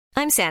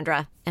I'm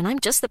Sandra, and I'm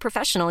just the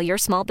professional your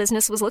small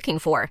business was looking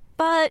for.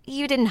 But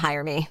you didn't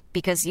hire me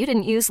because you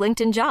didn't use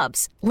LinkedIn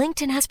Jobs.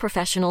 LinkedIn has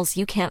professionals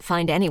you can't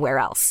find anywhere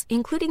else,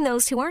 including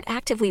those who aren't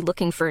actively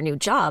looking for a new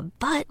job,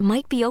 but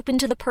might be open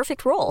to the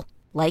perfect role,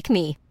 like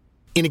me.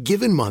 In a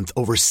given month,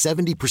 over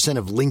 70%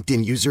 of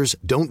LinkedIn users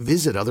don't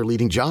visit other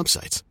leading job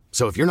sites.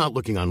 So if you're not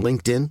looking on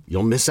LinkedIn,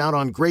 you'll miss out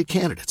on great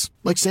candidates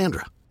like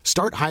Sandra.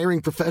 Start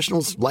hiring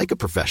professionals like a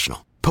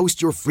professional.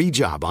 Post your free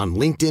job on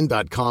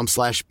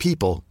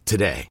linkedin.com/people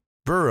today.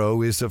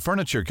 Burrow is a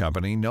furniture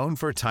company known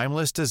for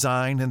timeless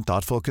design and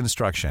thoughtful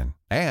construction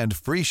and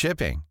free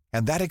shipping,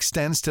 and that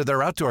extends to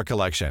their outdoor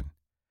collection.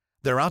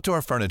 Their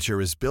outdoor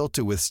furniture is built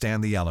to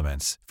withstand the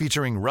elements,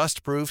 featuring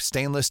rust-proof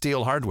stainless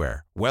steel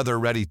hardware,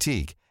 weather-ready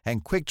teak,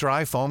 and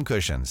quick-dry foam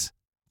cushions.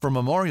 For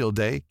Memorial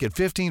Day, get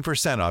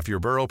 15% off your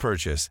Burrow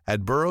purchase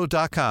at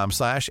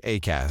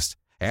burrow.com/ACAST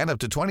and up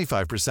to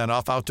 25%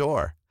 off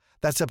outdoor.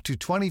 That's up to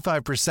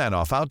 25%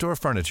 off outdoor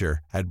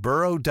furniture at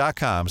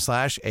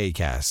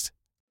burrow.com/ACAST.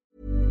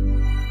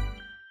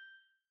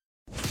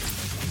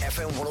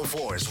 FM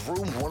 104's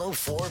Room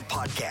 104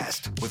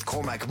 podcast with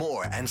Cormac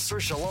Moore and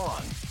Saoirse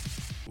Long.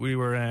 We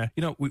were,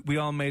 we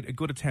all made a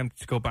good attempt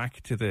to go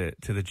back to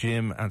the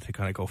gym and to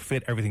kind of go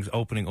fit. Everything's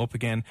opening up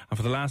again. And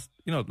for the last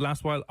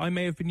while, I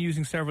may have been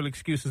using several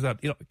excuses that,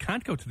 I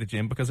can't go to the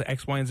gym because of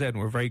X, Y, and Z. And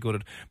we're very good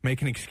at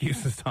making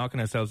excuses, talking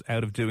ourselves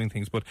out of doing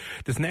things. But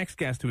this next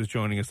guest who is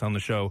joining us on the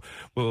show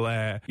will,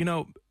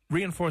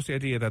 reinforce the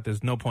idea that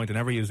there's no point in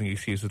ever using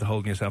excuses to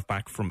holding yourself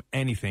back from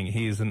anything.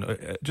 He is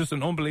just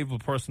an unbelievable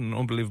person, an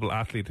unbelievable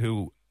athlete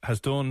who has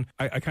done,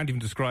 I can't even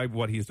describe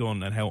what he's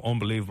done and how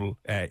unbelievable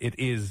it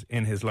is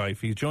in his life.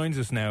 He joins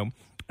us now.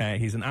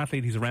 He's an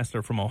athlete, he's a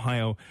wrestler from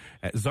Ohio.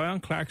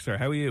 Zion Clark, sir,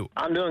 how are you?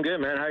 I'm doing good,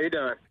 man. How are you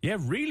doing? Yeah,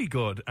 really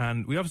good.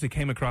 And we obviously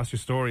came across your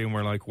story and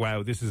we're like,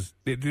 wow, this is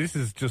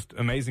just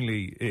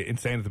amazingly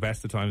insane at the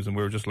best of times. And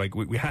we were just like,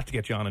 we had to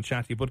get you on and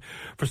chat to you. But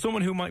for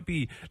someone who might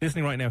be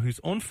listening right now who's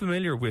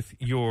unfamiliar with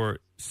your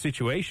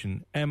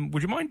situation,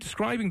 would you mind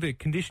describing the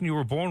condition you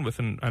were born with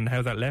and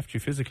how that left you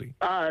physically?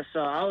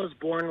 So I was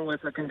born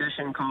with a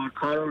condition called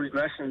caudal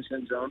regression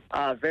syndrome.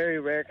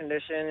 Very rare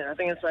condition. I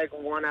think it's like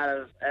 1 out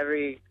of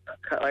every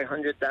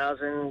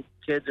 100,000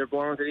 kids are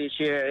born with it each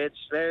year. It's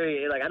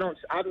very,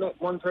 I'm not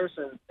one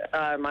person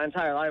my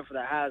entire life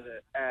that has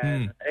it.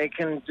 And it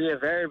can be a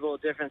variable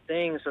of different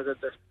things so that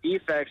the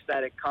defects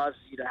that it causes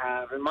you to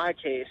have. In my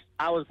case,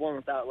 I was born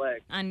without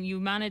legs. And you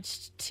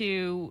managed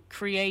to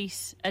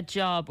create a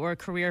job or a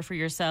career for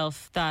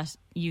yourself that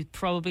you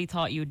probably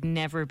thought you'd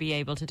never be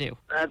able to do.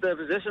 At the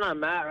position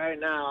I'm at right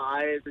now,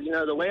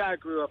 the way I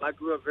grew up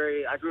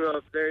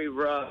very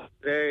rough,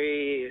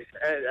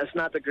 that's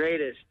not the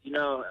greatest,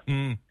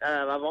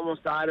 I've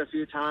almost died a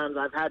few times.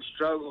 I've had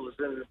struggles,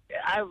 and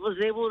I was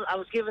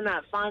given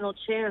that final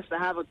chance to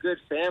have a good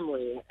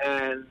family,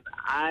 and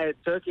I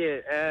took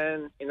it,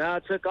 and, I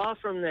took off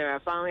from there. I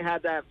finally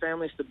had that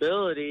family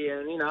stability,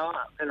 and, in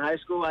high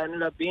school, I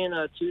ended up being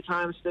a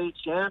 2-time state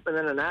champ and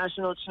then a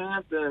national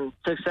champ, and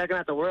took second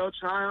at the World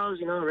Trials,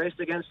 raced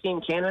against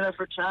Team Canada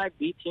for track,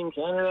 beat Team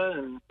Canada,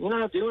 and,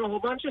 doing a whole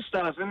bunch of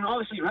stuff. And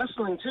obviously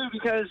wrestling, too,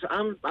 because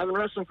I've been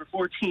wrestling for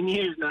 14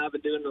 years now. I've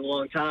been doing it a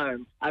long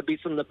time. I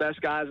beat some of the best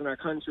guys in our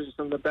country,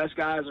 some of the best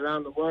guys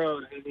around the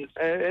world. And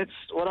it's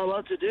what I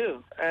love to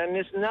do. And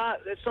it's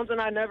something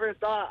I never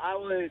thought I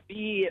would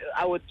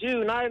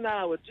do. Not even that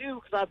I would do,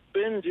 because I've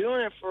been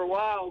doing it for a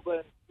while,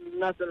 but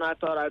nothing I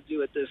thought I'd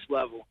do at this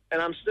level.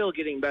 And I'm still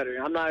getting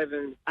better. I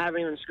haven't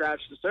even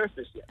scratched the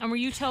surface yet. And were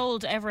you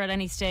told ever at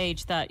any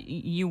stage that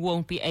you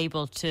won't be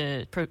able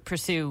to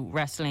pursue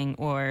wrestling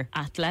or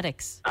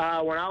athletics?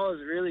 When I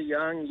was really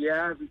young,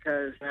 yeah,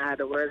 because I had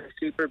to wear the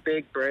super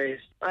big brace.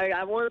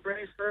 I wore the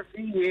brace for a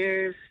few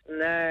years,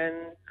 and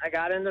then I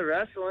got into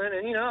wrestling,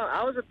 and,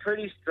 I was a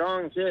pretty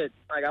strong kid.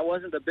 I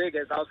wasn't the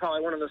biggest. I was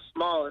probably one of the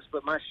smallest,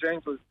 but my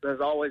strength has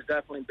always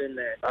definitely been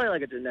there. Probably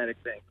like a genetic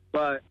thing.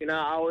 But,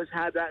 I always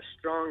had that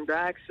strong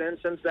back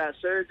since that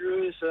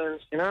surgery. So,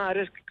 I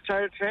just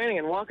started training,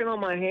 and walking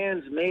on my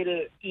hands made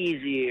it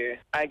easier,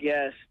 I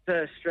guess,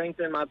 to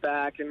strengthen my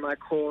back and my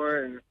core.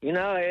 And,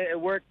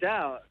 it worked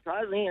out. So,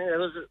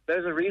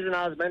 there's a reason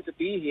I was meant to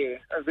be here,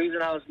 a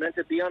reason I was meant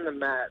to be on the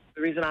mat,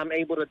 the reason I'm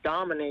able to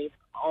dominate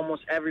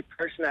almost every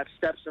person that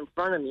steps in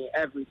front of me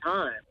every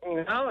time.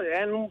 And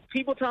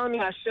people telling me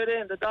I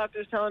shouldn't, the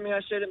doctors telling me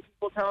I shouldn't,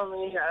 people telling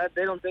me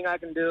they don't think I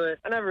can do it.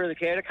 I never really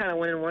cared. I kind of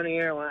went in one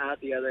ear and went out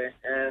the other,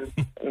 and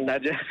I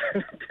just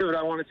did what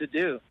I wanted to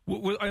do.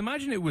 Well, I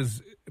imagine it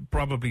was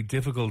probably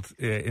difficult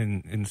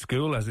in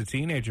school as a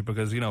teenager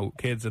because,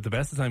 kids at the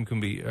best of time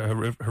can be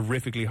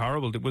horrifically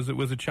horrible.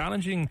 Was it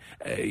challenging,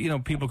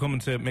 people coming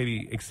to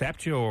maybe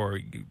accept you or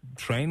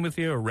train with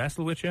you or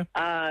wrestle with you?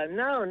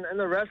 No, in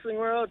the wrestling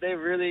world, I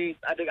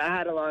think I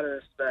had a lot of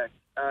respect.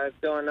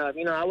 Growing up,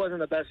 I wasn't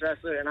the best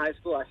wrestler in high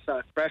school. I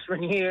sucked.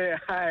 Freshman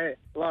year, I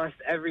lost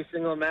every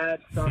single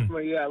match.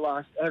 Sophomore year, I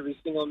lost every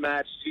single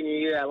match. Junior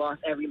year, I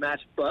lost every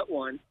match but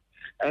one.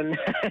 And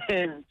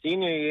then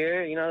junior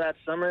year, you know, that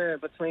summer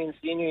between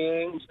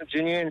junior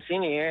and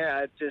senior year,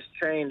 I just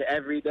trained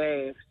every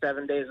day,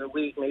 7 days a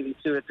week, maybe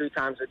 2 or 3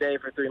 times a day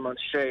for 3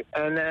 months straight.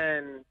 And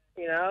then,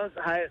 you know,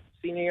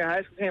 senior year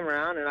high school came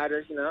around, and I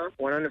just, you know,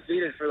 went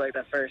undefeated for like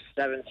the first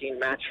 17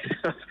 matches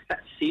of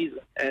that season.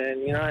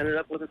 And, you know, I ended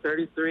up with a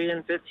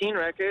 33-15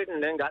 record,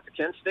 and then got to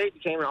Kent State,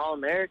 became an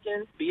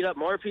All-American, beat up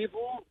more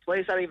people,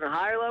 placed at an even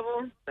higher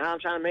level. Now I'm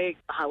trying to make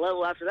a high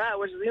level after that,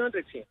 which is the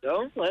Olympic team.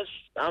 So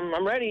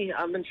I'm ready.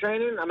 I've been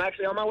training. I'm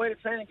actually on my way to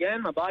train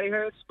again. My body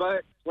hurts,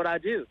 but what I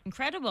do.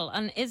 Incredible.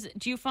 And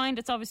do you find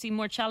it's obviously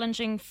more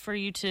challenging for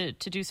you to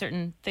do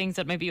certain things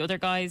that maybe other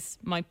guys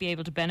might be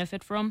able to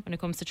benefit from when it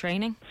comes to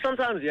training?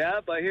 Sometimes, yeah,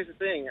 but here's the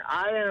thing.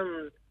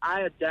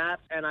 I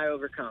adapt and I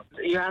overcome.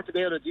 You have to be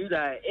able to do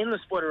that in the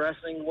sport of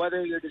wrestling,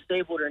 whether you're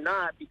disabled or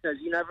not, because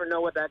you never know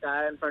what that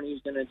guy in front of you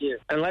is going to do.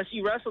 Unless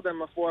you wrestled them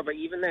before, but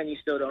even then you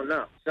still don't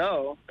know.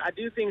 So I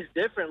do things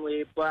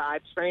differently, but I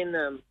train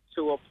them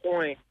to a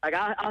point. Like,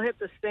 I'll hit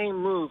the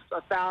same move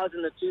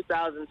 1,000 to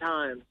 2,000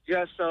 times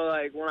just so,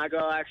 like, when I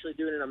go actually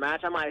do it in a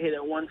match, I might hit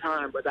it one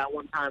time, but that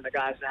one time the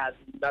guy has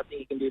nothing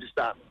he can do to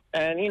stop me.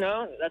 And, you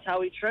know, that's how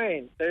we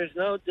train. There's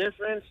no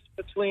difference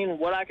between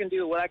what I can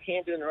do and what I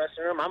can't do in the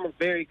wrestling room. I'm a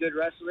very good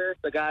wrestler.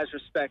 The guys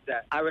respect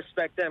that. I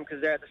respect them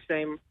because they're at the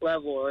same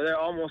level, or they're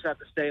almost at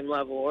the same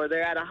level, or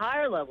they're at a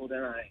higher level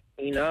than I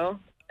am, you know?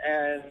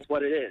 And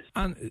what it is.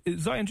 And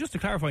Zion, just to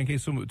clarify, in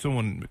case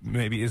someone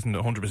maybe isn't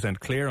 100%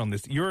 clear on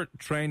this, you're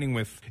training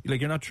with,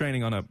 like, you're not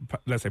training on a,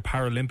 let's say,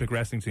 Paralympic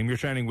wrestling team. You're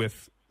training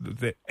with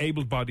the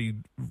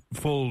able-bodied,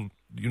 full,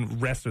 you know,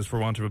 wrestlers, for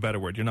want of a better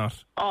word. You're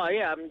not. Oh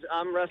yeah,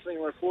 I'm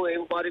wrestling with full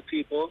able-bodied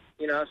people.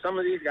 You know, some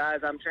of these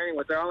guys I'm training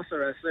with, they're also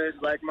wrestlers.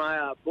 Like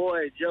my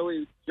boy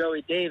Joey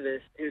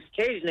Davis. His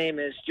cage name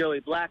is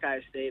Joey Black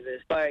Ice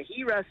Davis, but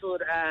he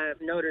wrestled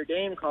at Notre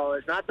Dame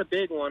College, not the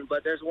big one,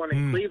 but there's one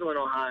in Cleveland,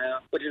 Ohio,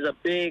 which is a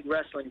big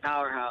wrestling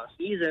powerhouse.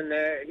 He's in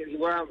there.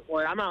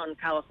 I'm out in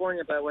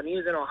California, but when he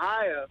was in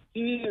Ohio,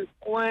 he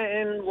went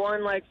and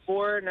won like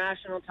 4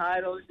 national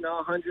titles. You know,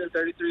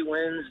 133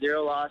 wins,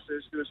 0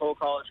 losses through his whole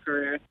college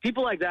career.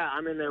 People like that,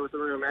 I'm in there with the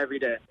room every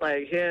day.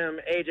 Like him,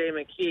 AJ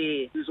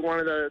McKee, who's one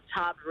of the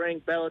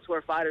top-ranked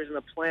Bellator fighters on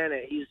the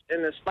planet. He's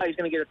in this fight. He's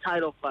going to get a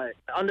title fight.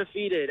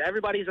 Undefeated.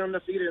 Everybody's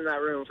undefeated in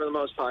that room for the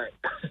most part.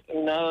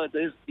 You know,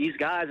 these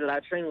guys that I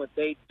train with,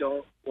 they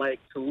don't like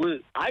to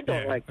lose. I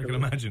don't like to lose. I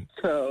can imagine.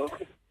 So...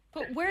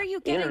 But where are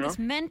you getting this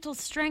mental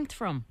strength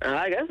from?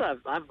 I guess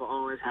I've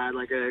always had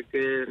like a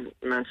good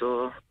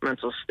mental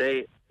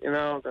state. You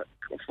know,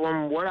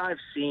 from what I've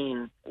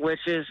seen, which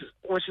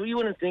you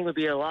wouldn't think would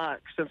be a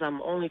lot since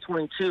I'm only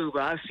 22,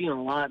 but I've seen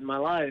a lot in my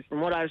life. From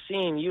what I've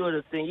seen, you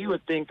would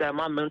think that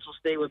my mental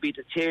state would be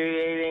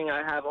deteriorating.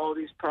 I have all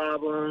these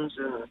problems,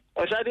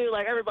 which I do.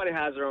 Like, everybody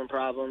has their own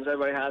problems.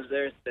 Everybody has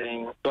their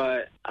thing.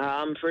 But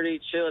I'm pretty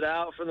chilled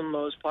out for the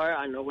most part.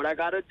 I know what I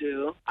got to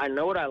do. I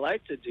know what I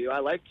like to do.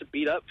 I like to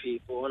beat up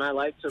people, and I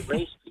like to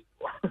race people.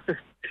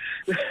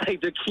 I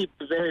like to keep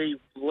it very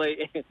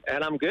blatant,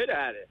 and I'm good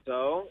at it.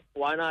 So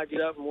why not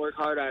get up and work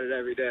hard at it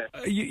every day?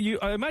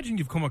 I imagine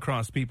you've come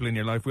across people in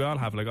your life. We all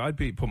have. Like,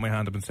 put my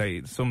hand up and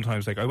say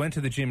sometimes, like, I went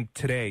to the gym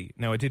today.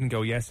 Now, I didn't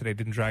go yesterday.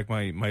 Didn't drag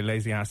my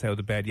lazy ass out of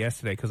the bed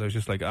yesterday because I was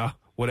just like,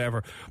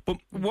 whatever. But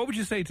what would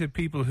you say to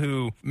people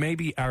who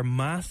maybe are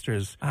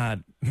masters at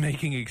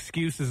making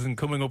excuses and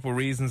coming up with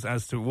reasons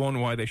as to, 1,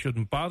 why they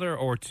shouldn't bother,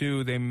 or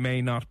 2, they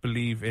may not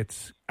believe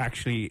it's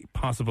actually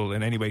possible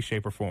in any way,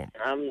 shape or form?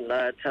 I'm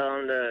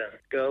telling them to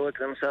go look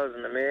themselves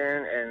in the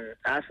mirror and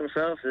ask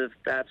themselves if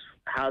that's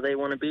how they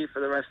want to be for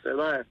the rest of their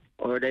life,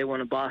 or they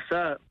want to boss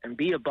up and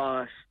be a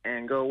boss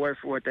and go work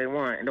for what they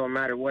want. It don't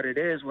matter what it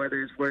is,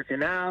 whether it's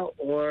working out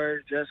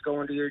or just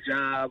going to your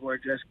job or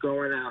just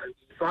going out.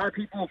 A lot of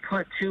people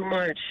put too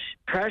much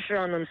pressure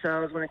on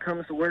themselves when it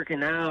comes to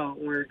working out,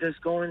 or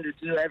just going to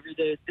do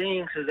everyday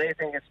things because they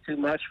think it's too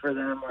much for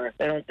them, or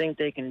they don't think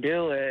they can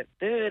do it.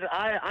 Dude,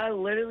 I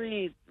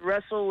literally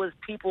wrestle with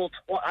people.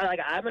 I'm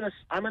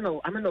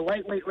in the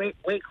lightweight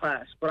weight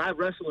class, but I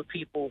wrestle with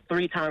people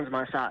 3 times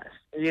my size.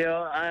 You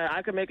know,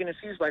 I could make an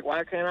excuse like,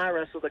 why can't I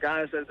wrestle the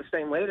guys that are the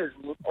same weight as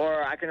me?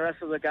 Or I can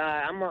wrestle the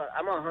guy, I'm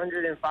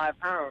 105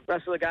 pounds,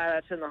 wrestle the guy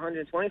that's in the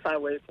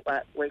 125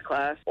 weight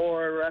class,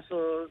 or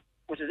wrestle,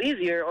 which is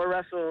easier, or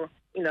wrestle,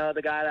 you know,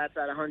 the guy that's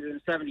at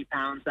 170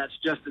 pounds that's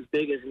just as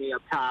big as me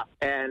up top,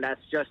 and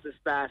that's just as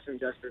fast and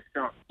just as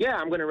strong. Yeah,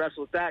 I'm going to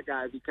wrestle with that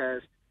guy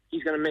because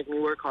he's going to make me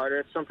work harder.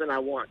 It's something I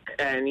want.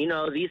 And, you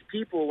know, these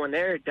people, when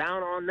they're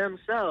down on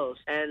themselves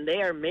and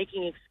they are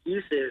making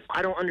excuses,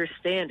 I don't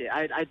understand it.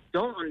 I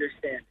don't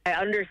understand. I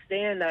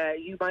understand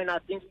that you might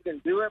not think you can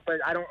do it, but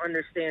I don't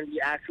understand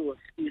the actual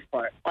excuse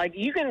part. Like,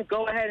 you can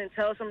go ahead and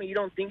tell someone you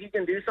don't think you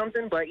can do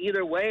something, but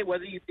either way,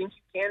 whether you think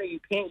you can or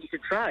you can't, you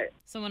should try it.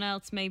 Someone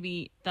else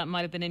maybe that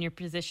might have been in your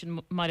position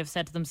might have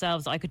said to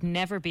themselves, I could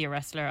never be a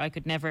wrestler. I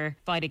could never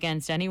fight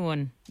against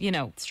anyone, you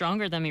know,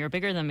 stronger than me or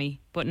bigger than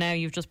me. But now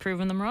you've just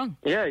proven them wrong. wrong.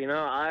 Yeah,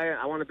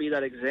 I want to be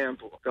that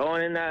example.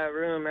 Going in that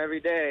room every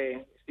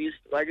day,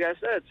 like I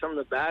said, some of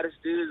the baddest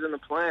dudes on the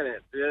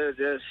planet.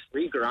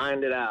 We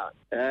grind it out.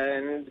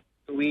 And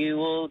we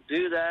will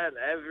do that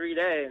every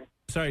day.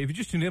 Sorry, if you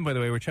just tuned in, by the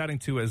way, we're chatting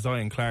to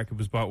Zion Clark, who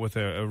was bought with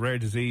a rare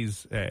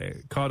disease,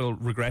 caudal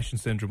regression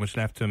syndrome, which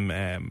left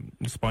him,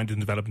 spine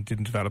didn't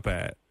develop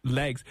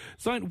legs.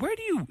 Zion, where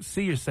do you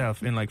see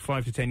yourself in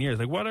 5 to 10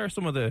 years? What are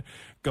some of the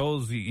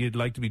goals you'd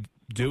like to be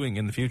doing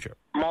in the future?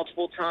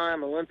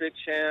 Multiple-time Olympic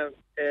champ.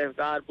 If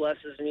God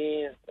blesses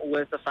me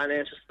with the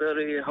financial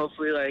stability,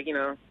 hopefully,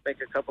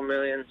 make a couple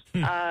millions.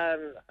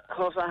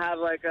 Hopefully I have,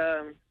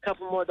 a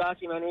couple more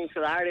documentaries,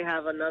 because I already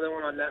have another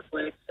one on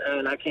Netflix,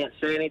 and I can't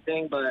say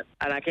anything, and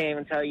I can't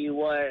even tell you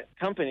what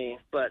company,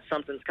 but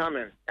something's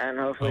coming, and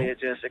hopefully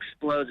it just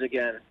explodes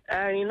again.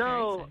 And,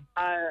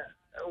 I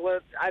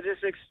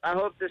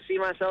hope to see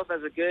myself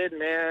as a good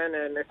man,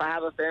 and if I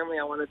have a family,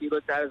 I want to be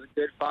looked at as a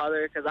good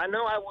father, because I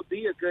know I will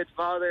be a good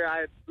father.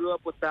 I grew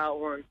up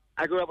without one.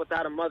 I grew up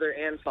without a mother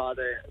and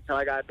father until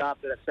I got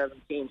adopted at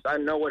 17, so I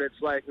know what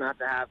it's like not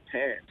to have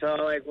parents. So,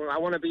 I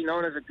want to be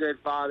known as a good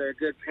father, a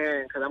good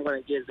parent, because I'm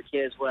going to give the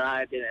kids what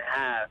I didn't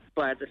have.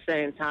 But at the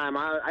same time,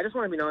 I just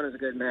want to be known as a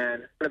good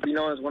man. I want to be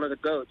known as one of the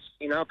GOATs.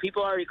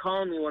 People already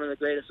call me one of the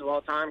greatest of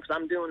all time, because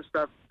I'm doing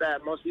stuff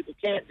that most people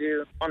can't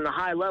do on the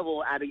high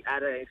level at an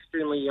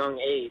extremely young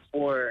age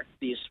for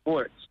these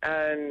sports.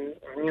 And,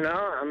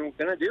 I'm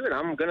going to do it.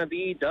 I'm going to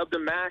be dubbed a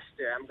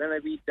master. I'm going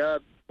to be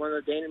dubbed one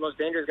of the most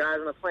dangerous guys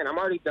on the planet. I'm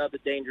already dubbed the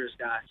dangerous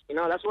guy.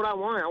 That's what I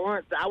want. I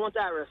want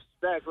that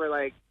respect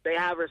where, they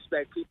have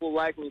respect. People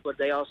like me, but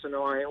they also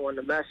know I ain't one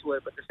to mess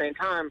with. But at the same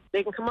time,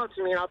 they can come up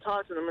to me and I'll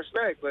talk to them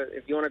respect. But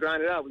if you want to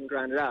grind it out, we can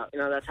grind it out.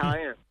 That's how I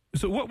am.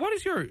 So what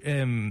is your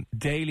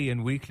daily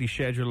and weekly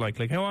schedule like?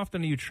 How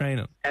often are you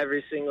training?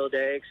 Every single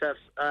day, except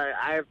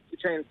I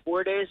train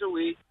 4 days a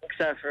week,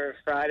 except for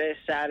Friday,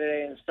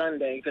 Saturday, and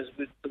Sunday, because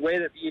the way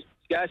that you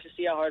guys should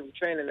see how hard we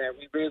train in there.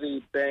 We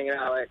really bang it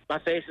out. My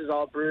face is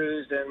all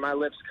bruised and my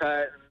lips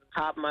cut, and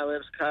top of my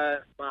lips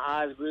cut, my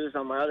eyes bruised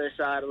on my other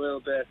side a little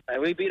bit.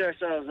 We beat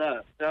ourselves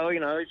up. So, we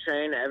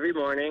train every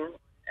morning.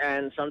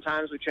 And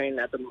sometimes we train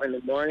in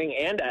the morning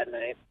and at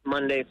night,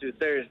 Monday through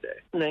Thursday.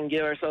 And then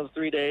give ourselves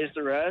 3 days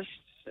to rest,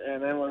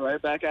 and then we're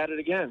right back at it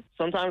again.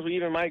 Sometimes we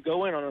even might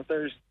go in on a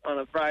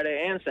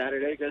Friday and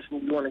Saturday, because we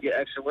want to get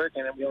extra work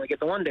in, and we only get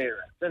the 1 day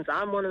rest. Since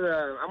I'm one of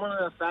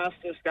the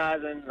fastest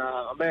guys in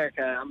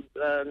America, I'm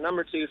the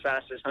number 2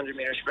 fastest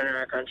 100-meter sprinter in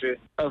our country.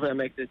 Hopefully I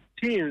make the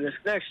team this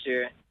next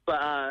year.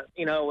 But,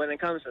 when it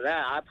comes to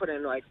that, I put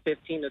in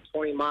 15 to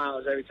 20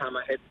 miles every time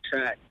I hit the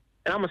track.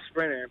 And I'm a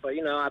sprinter, but,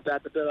 I've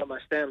got to build up my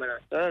stamina.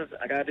 So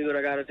I got to do what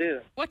I got to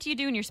do. What do you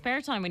do in your spare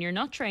time when you're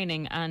not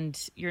training and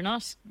you're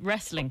not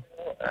wrestling?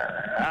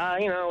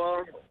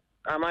 Well,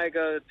 I might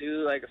go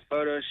do, a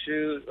photo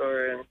shoot,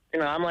 or,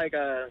 I'm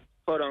a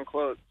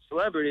quote-unquote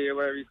celebrity or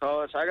whatever you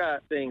call it, so I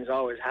got things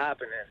always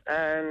happening.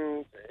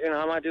 And,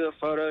 I might do a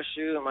photo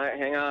shoot, I might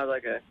hang out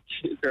with, a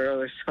cute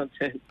girl or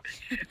something,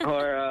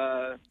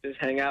 or just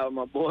hang out with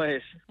my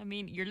boys. I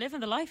mean, you're living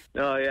the life.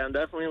 Oh, yeah, I'm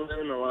definitely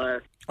living the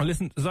life. Well,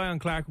 listen, Zion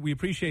Clark, we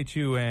appreciate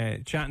you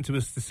chatting to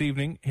us this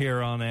evening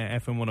here on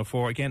FM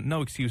 104. Again,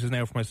 no excuses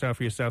now for myself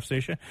or yourself,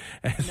 Saoirse.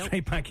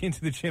 Straight back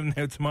into the gym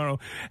now tomorrow.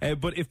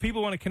 But if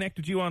people want to connect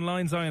with you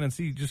online, Zion, and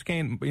see, just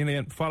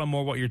follow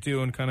more what you're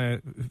doing, kind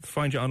of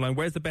find you online,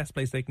 where's the best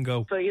place they can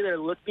go? So either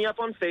look me up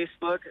on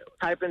Facebook,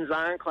 type in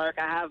Zion Clark.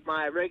 I have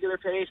my regular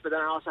page, but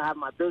then I also have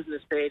my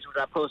business page,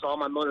 where I post all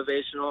my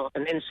motivational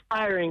and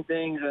inspiring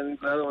things, and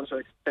the other one's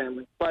for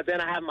family. But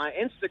then I have my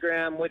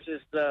Instagram, which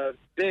is the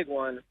big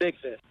one, Big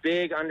Fist.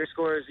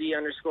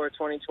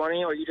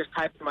 Big_Z_2020, or you just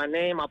type in my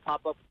name, I'll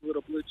pop up with a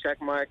little blue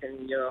check mark,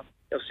 and you'll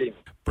see.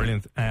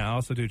 Brilliant.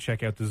 Also do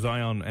check out the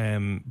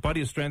Zion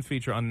Body of Strength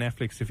feature on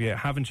Netflix if you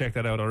haven't checked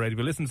that out already.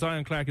 But listen,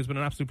 Zion Clark, it's been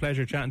an absolute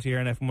pleasure chatting to you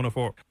here on FM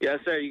 104. Yes,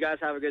 sir. You guys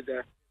have a good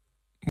day.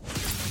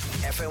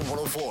 FM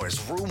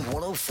 104's Room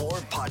 104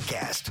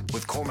 podcast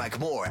with Cormac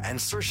Moore and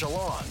Saoirse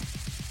Long.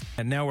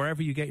 And now,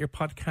 wherever you get your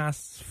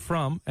podcasts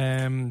from,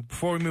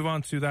 before we move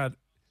on to that,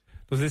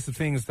 there's a list of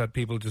things that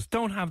people just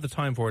don't have the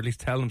time for, at least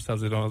tell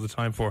themselves they don't have the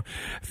time for.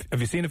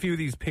 Have you seen a few of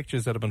these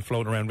pictures that have been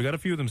floating around? We got a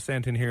few of them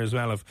sent in here as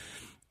well of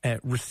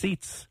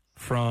receipts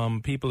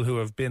from people who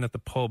have been at the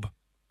pub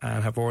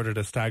and have ordered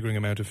a staggering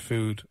amount of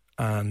food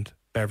and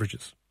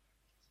beverages.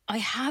 I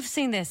have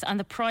seen this, and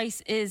the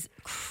price is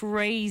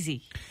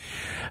crazy.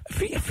 A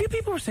few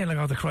people were saying,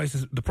 the price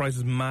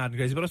is mad and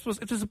crazy, but I suppose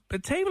if there's a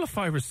table of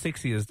 5 or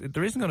 6 years,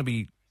 there isn't going to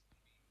be.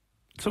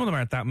 Some of them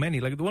aren't that many.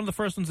 One of the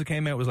first ones that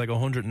came out was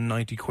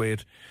 190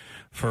 quid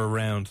for a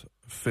round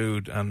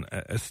food and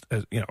a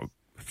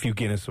few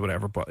Guinness or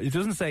whatever. But it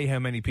doesn't say how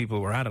many people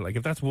were at it.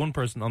 If that's one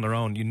person on their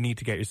own, you need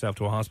to get yourself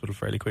to a hospital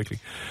fairly quickly.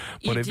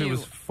 But if it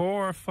was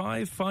 4 or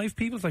 5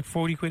 people, it's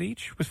 40 quid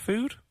each with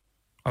food.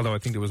 Although I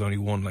think there was only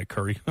one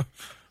curry.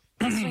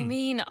 That's what I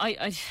mean.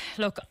 I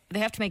look, they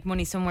have to make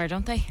money somewhere,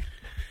 don't they?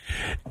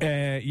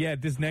 Yeah,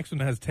 this next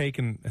one has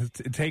taken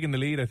the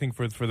lead, I think,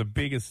 for the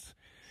biggest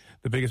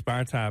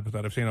bar tab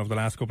that I've seen over the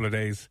last couple of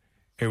days.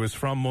 It was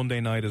from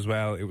Monday night as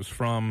well. It was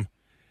from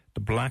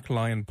the Black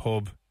Lion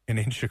pub in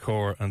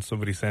Inchicore, and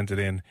somebody sent it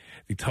in.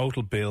 The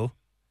total bill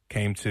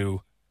came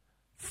to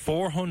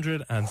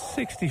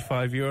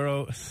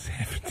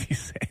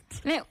 €465.70.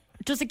 Now,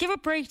 does it give a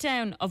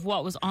breakdown of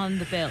what was on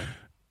the bill?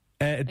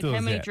 It does,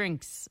 how many yeah.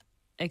 drinks,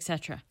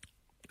 etc.?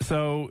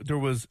 So there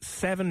was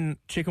 7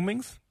 chicken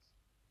wings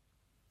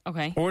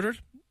Okay. ordered.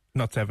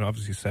 Not 7,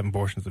 obviously 7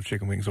 portions of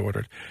chicken wings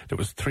ordered. There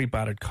was 3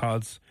 battered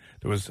cods.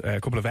 There was a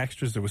couple of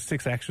extras. There was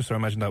 6 extras, so I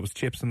imagine that was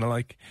chips and the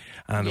like.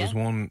 And there was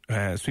one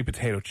sweet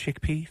potato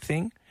chickpea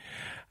thing.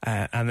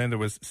 And then there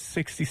was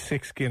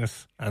 66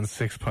 Guinness and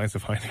 6 pints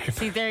of Heineken.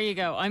 See, there you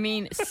go. I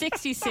mean,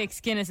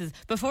 66 Guinnesses.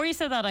 Before you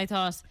said that, I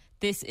thought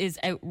this is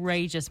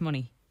outrageous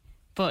money.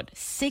 But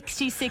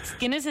 66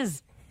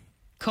 Guinnesses?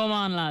 Come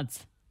on,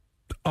 lads.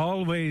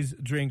 Always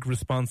drink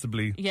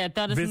responsibly. Yeah,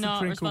 that is Visit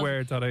not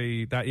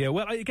drinkaware.ie.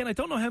 Well, again, I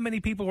don't know how many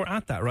people were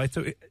at that, right?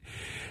 So,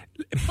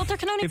 But there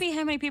can only be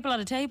how many people at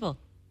a table?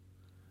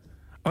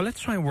 Oh, let's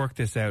try and work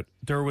this out.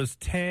 There was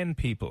 10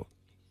 people,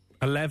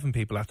 11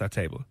 people at that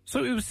table.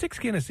 So it was 6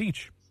 Guinness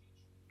each.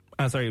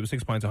 Sorry, it was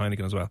 6 pints of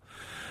Heineken as well.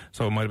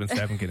 So it might have been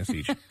 7 Guinness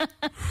each.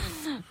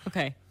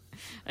 Okay.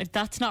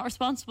 That's not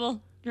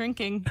responsible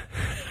drinking.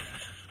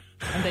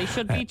 And they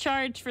should be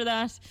charged for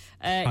that.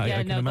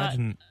 I can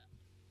imagine.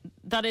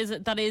 That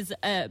is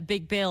a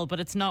big bill, but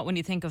it's not when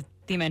you think of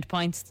the amount of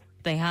pints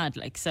they had.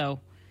 Like, so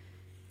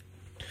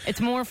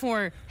it's more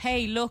for,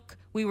 hey, look,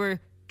 we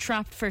were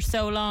trapped for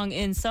so long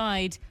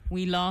inside,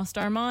 we lost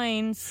our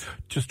minds.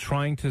 Just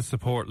trying to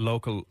support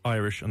local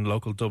Irish and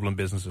local Dublin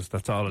businesses.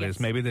 That's all it is.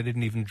 Maybe they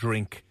didn't even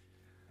drink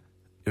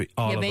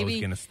all of those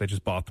Guinness. They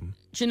just bought them.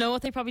 Do you know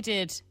what they probably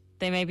did?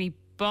 They maybe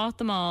bought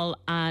them all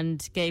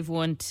and gave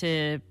one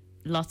to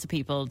lots of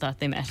people that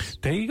they met.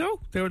 There you go.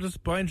 They were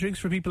just buying drinks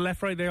for people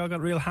left, right. They all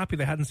got real happy.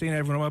 They hadn't seen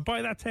everyone. Well,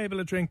 buy that table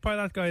a drink. Buy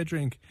that guy a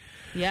drink.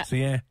 Yeah. So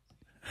yeah.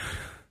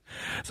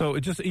 So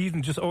it just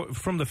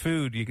from the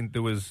food,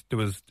 there was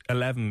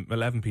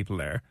 11 people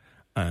there,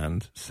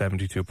 and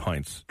 72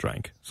 pints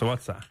drank. So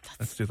what's that?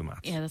 Let's do the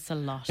maths. Yeah, that's a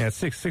lot. Yeah, it's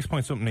 6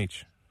 points something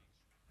each.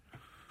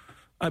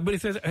 But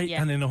it says,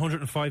 and in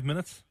 105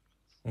 minutes.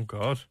 Oh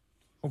God.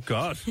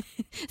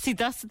 See,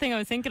 that's the thing I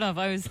was thinking of.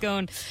 I was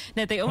going,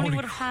 now they only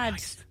would have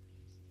had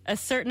a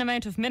certain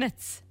amount of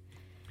minutes.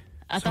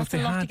 That's a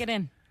lot to get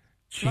in.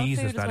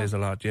 Jesus, that is a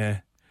lot, yeah.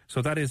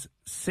 So that is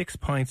 6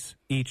 pints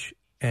each,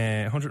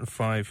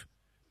 105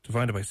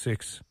 divided by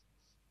 6.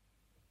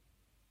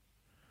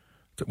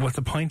 What's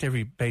a pint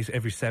every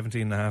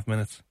 17 and a half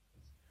minutes?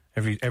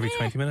 Every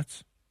 20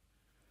 minutes?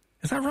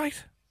 Is that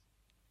right?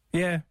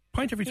 Yeah,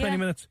 pint every 20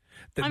 minutes.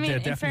 I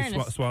mean,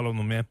 definitely swallow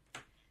them, yeah.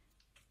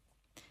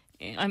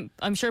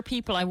 I'm sure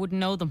people, I wouldn't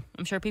know them.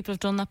 I'm sure people have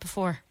done that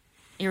before.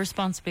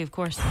 Irresponsibly, of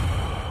course.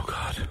 Oh,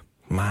 God.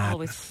 Madness.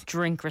 Always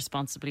drink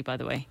responsibly, by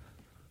the way.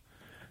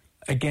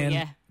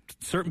 Again,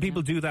 certain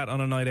people do that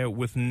on a night out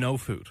with no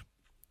food.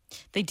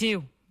 They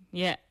do,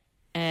 yeah.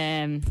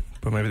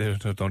 But maybe they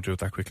don't do it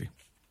that quickly.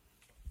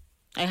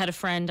 I had a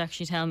friend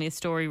actually tell me a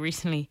story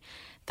recently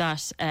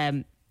that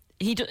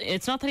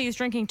it's not that he was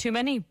drinking too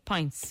many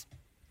pints,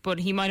 but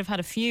he might have had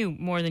a few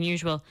more than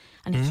usual,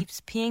 and he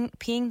keeps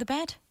peeing the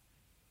bed.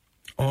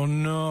 Oh,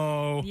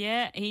 no.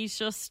 Yeah, he's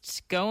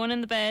just going in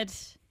the bed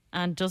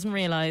and doesn't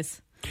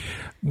realise.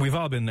 We've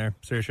all been there,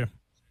 Saoirse.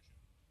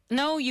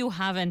 No, you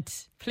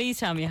haven't. Please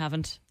tell me you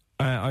haven't.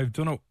 I've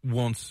done it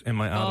once in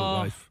my adult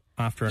life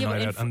after a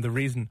night out, and the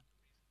reason...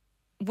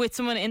 With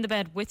someone in the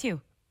bed with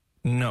you?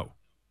 No.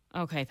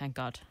 Okay, thank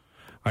God.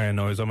 I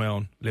know, I was on my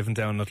own, living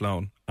down in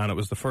Athlone, and it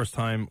was the first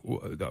time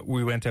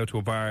we went out to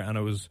a bar, and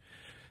it was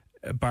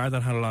a bar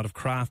that had a lot of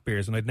craft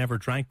beers, and I'd never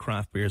drank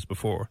craft beers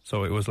before,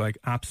 so it was like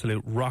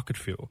absolute rocket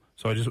fuel.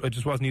 So I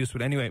just wasn't used to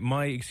it. Anyway,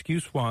 my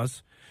excuse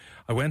was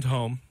I went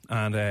home,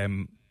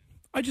 and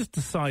I just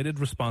decided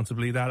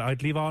responsibly that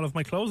I'd leave all of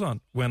my clothes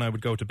on when I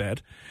would go to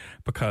bed,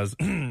 because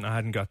I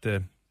hadn't got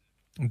the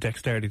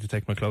dexterity to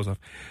take my clothes off.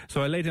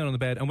 So I lay down on the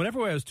bed, and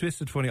whenever I was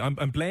twisted funny, I'm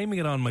blaming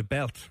it on my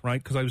belt,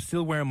 right? Because I was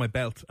still wearing my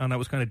belt, and that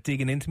was kind of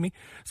digging into me.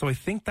 So I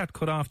think that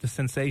cut off the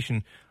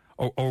sensation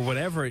or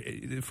whatever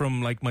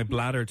from like my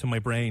bladder to my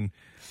brain.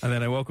 And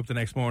then I woke up the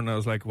next morning, and I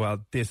was like, well,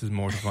 this is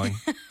mortifying.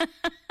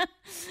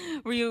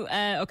 Were you,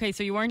 okay,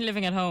 so you weren't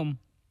living at home?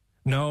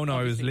 No,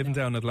 I was living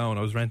down at Athlone.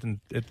 I was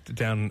renting it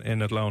down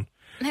in Athlone.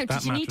 Now,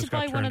 did you need to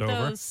buy one of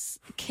those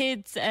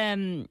kids?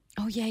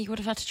 Oh yeah, you would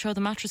have had to throw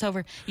the mattress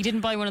over. You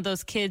didn't buy one of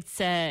those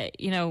kids,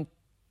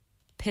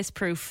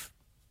 piss-proof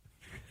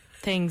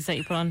things that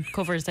you put on,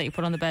 covers that you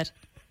put on the bed.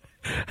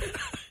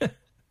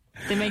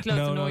 They make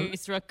loads of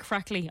noise,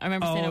 crackly. I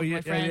remember saying it with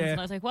my friends, and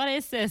I was like, "What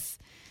is this?"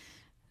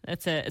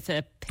 It's a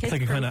piss-proof. It's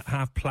like a kind of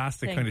half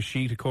plastic kind of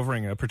sheet,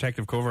 covering, a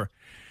protective cover.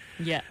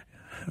 Yeah.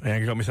 I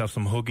got myself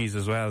some Huggies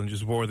as well, and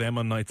just wore them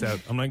on nights out.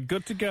 I'm like,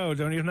 good to go.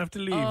 Don't even have to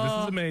leave.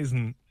 This is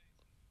amazing.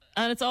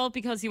 And it's all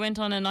because you went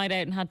on a night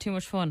out and had too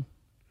much fun.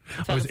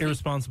 I was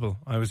irresponsible,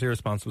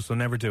 so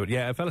never do it.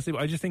 Yeah, I fell asleep.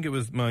 I just think it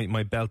was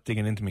my belt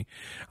digging into me,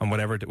 and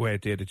whatever way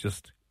it did, it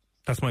just,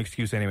 that's my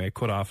excuse anyway. It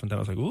cut off, and then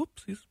I was like,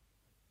 oops.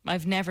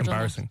 I've never done that.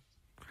 Embarrassing.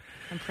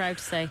 I'm proud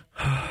to say.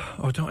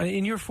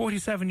 In your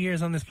 47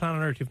 years on this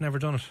planet Earth, you've never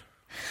done it.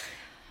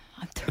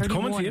 I'm 31. It's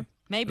coming to you.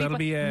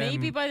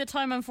 Maybe by the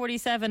time I'm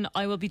 47,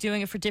 I will be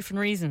doing it for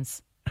different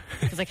reasons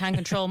because I can't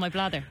control my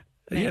bladder.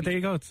 Maybe. Yeah, there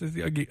you go. It's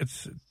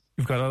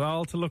you've got it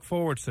all to look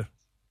forward to.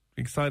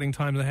 Exciting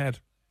times ahead.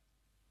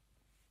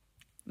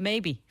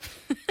 Maybe.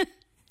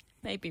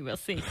 Maybe we'll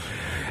see.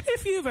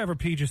 If you've ever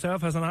peed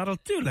yourself as an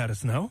adult, do let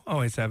us know.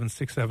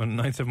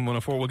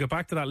 087-67-97104. We'll get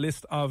back to that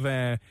list of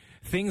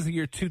things that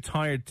you're too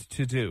tired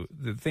to do.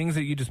 The things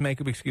that you just make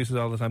up excuses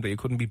all the time that you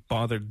couldn't be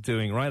bothered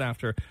doing right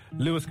after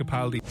Lewis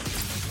Capaldi.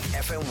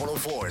 FM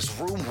 104's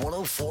Room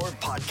 104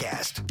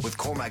 podcast with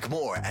Cormac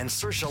Moore and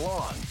Saoirse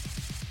Long.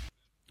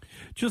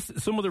 Just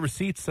some of the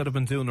receipts that have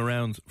been doing the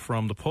rounds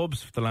from the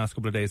pubs for the last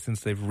couple of days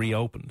since they've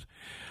reopened.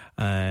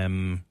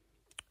 And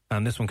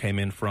this one came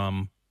in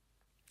from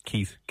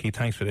Keith. Keith,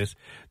 thanks for this.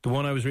 The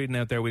one I was reading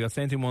out there, we got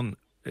sent in one,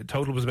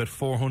 total was about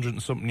 400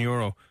 and something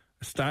euro.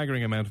 A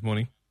staggering amount of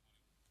money.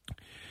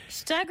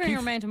 Staggering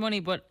amount of money,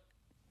 but,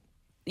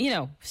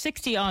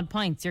 60 odd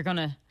pints, you're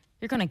gonna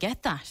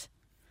get that.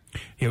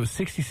 Yeah, it was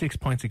 66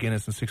 pints of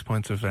Guinness and 6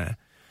 pints of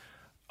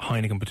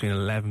Heineken between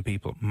 11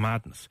 people.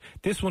 Madness.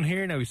 This one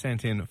here now we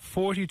sent in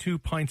 42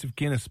 pints of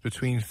Guinness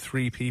between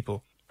 3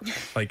 people.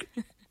 Like,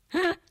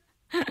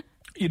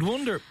 you'd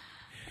wonder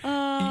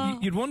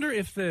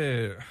if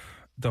the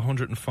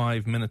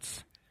 105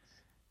 minutes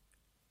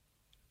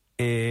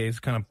is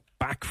kind of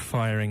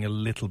backfiring a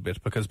little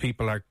bit because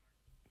people are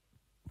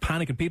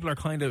panicking. People are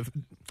kind of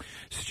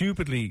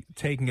stupidly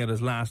taking it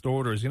as last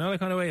orders. You know, the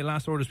kind of way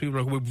last orders, people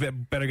are like, we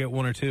better get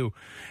 1 or 2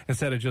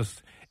 instead of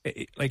just,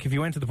 like if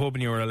you went to the pub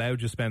and you were allowed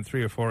to spend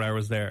 3 or 4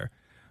 hours there,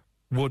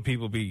 would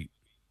people be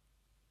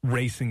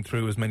racing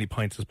through as many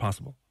pints as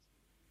possible?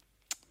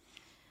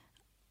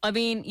 I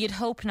mean, you'd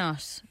hope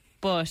not.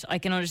 But I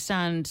can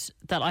understand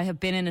that I have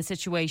been in a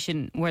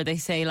situation where they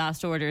say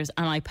last orders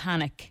and I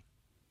panic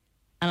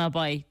and I'll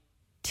buy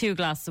 2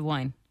 glasses of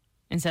wine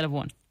instead of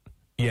 1.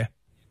 Yeah.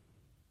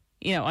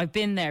 I've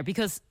been there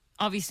because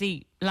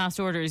obviously last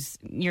orders,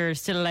 you're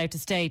still allowed to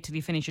stay till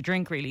you finish your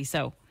drink, really.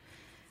 So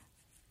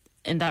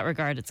in that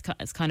regard, it's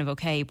kind of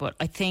okay. But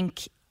I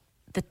think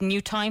the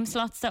new time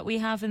slots that we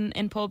have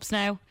in pubs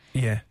now,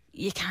 yeah,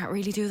 you can't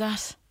really do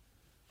that.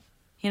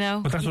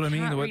 But that's what I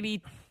mean.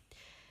 Really.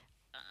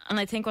 And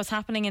I think what's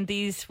happening in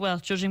these,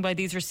 judging by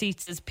these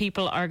receipts, is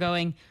people are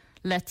going,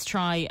 let's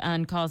try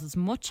and cause as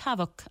much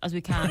havoc as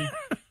we can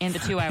in the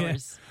 2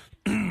 hours.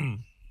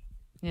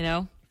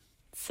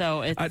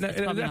 So it's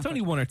that's only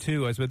 1 or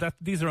 2, I suppose.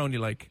 These are only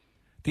like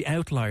the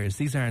outliers.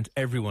 These aren't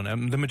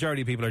everyone. The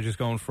majority of people are just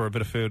going for a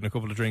bit of food and a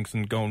couple of drinks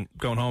and going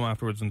home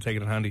afterwards and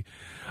taking it handy.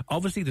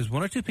 Obviously, there's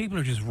 1 or 2 people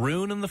who are just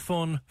ruining the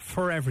fun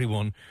for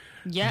everyone.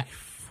 Yeah. Like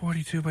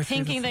 42 by 3.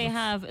 Thinking they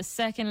have a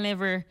second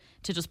liver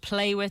to just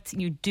play with.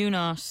 You do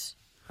not.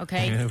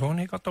 Okay? Yeah, you've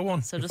only got the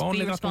one. So you've just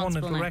only be got the one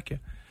that'll wreck you.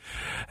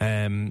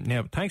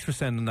 Now, thanks for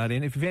sending that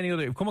in. If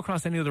you've come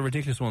across any other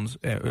ridiculous ones,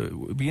 it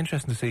would be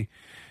interesting to see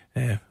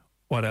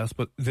what else.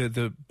 But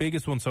the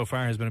biggest one so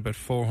far has been about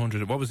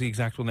 400. What was the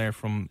exact one there?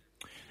 From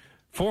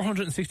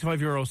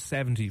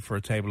 €465.70 for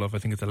a table of, I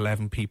think it's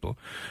 11 people.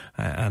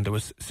 And there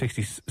was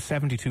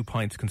 72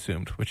 pints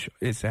consumed, which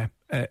is a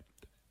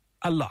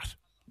lot.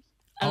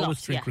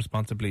 Always drink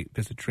responsibly.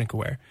 Visit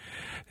drinkaware.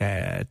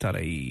 I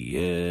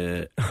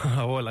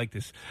like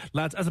this.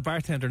 Lads, as a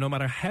bartender, no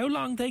matter how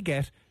long they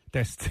get,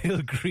 they're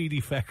still greedy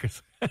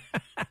feckers.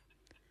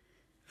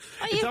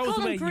 You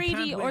call them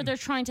greedy or they're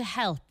trying to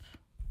help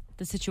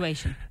the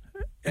situation?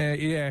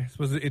 Yeah, I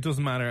suppose it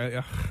doesn't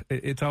matter.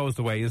 It's always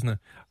the way, isn't it?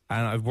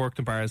 And I've worked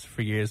in bars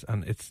for years,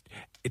 and it's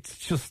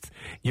just,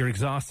 you're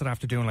exhausted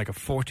after doing like a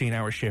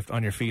 14-hour shift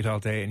on your feet all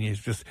day, and you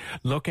just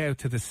look out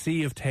to the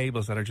sea of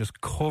tables that are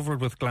just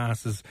covered with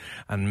glasses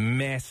and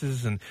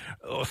messes and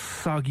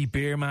soggy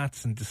beer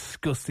mats and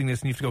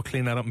disgustingness, and you have to go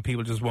clean that up, and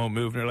people just won't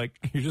move, and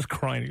you're just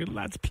crying. You're,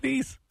 lads,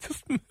 please,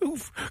 just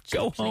move.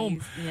 Go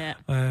home. Yeah.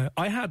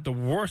 I had the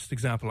worst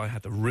example. I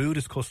had the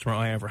rudest customer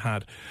I ever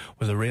had.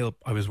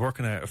 I was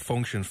working at a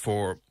function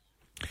for,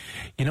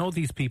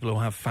 these people who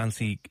have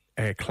fancy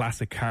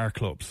classic car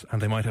clubs,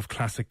 and they might have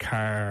classic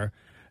car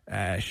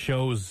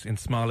shows in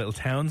small little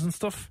towns and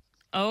stuff.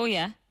 Oh,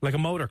 yeah. Like a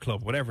motor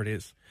club, whatever it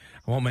is.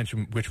 I won't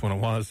mention which one it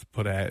was,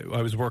 but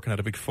I was working at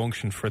a big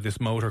function for this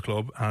motor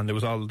club, and there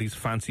was all these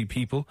fancy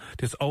people,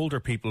 these older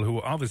people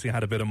who obviously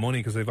had a bit of money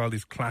because they've all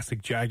these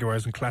classic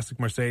Jaguars and classic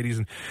Mercedes,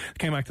 and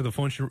came back to the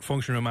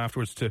function room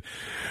afterwards to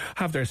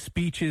have their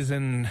speeches.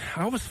 And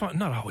I always find,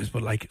 not always,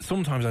 but like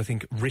sometimes I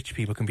think rich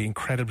people can be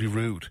incredibly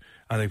rude,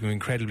 and they can be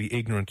incredibly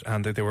ignorant,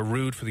 and they were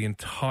rude for the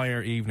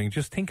entire evening,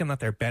 just thinking that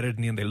they're better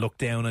than you, and they look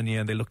down on you,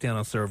 and they look down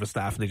on service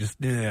staff, and they just,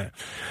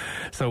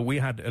 So we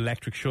had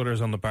electric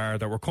shutters on the bar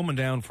that were coming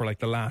down for like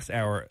the last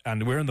hour,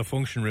 and we're in the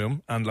function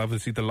room, and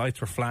obviously the lights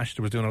were flashed.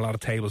 They were doing a lot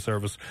of table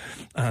service,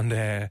 and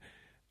the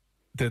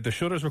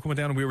shutters were coming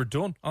down, and we were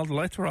done. All the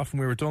lights were off, and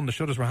we were done. The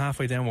shutters were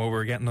halfway down while we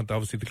were getting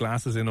obviously the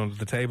glasses in under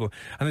the table,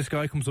 and this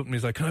guy comes up and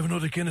he's like, "Can I have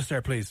another Guinness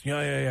there, please?"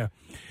 Yeah.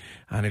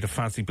 And he had a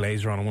fancy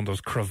blazer on and one of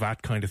those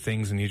cravat kind of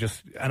things, and you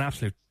just an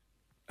absolute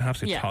an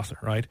absolute tosser,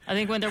 right? I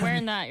think when they're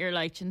wearing that, you're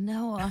like, you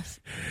know what?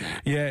 Nah.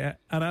 Yeah,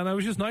 and I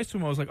was just nice to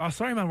him. I was like, oh,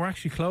 sorry, man, we're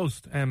actually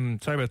closed.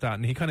 Sorry about that.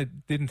 And he kind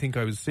of didn't think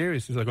I was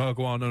serious. He was like, oh,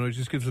 go on. No,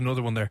 just gives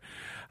another one there.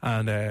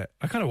 And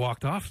I kind of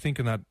walked off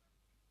thinking that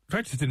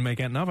I just didn't make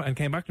anything of it, and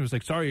came back and was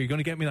like, sorry, are you going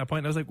to get me that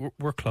pint? And I was like,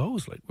 we're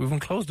closed. Like, we've been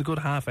closed a good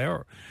half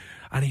hour.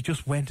 And he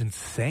just went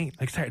insane.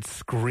 Like, started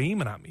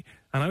screaming at me.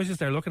 And I was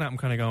just there looking at him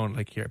kind of going,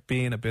 like, you're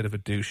being a bit of a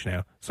douche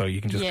now, so you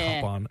can just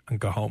hop on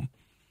and go home.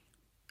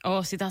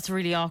 Oh, see, that's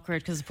really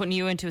awkward because it's putting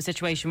you into a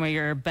situation where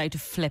you're about to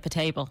flip a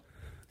table.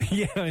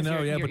 Yeah, I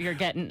know, You're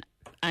getting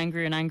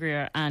angrier and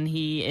angrier, and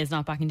he is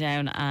not backing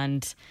down,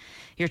 and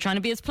you're trying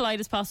to be as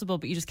polite as possible,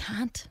 but you just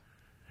can't.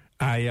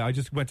 Yeah, I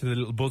just went to the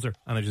little buzzer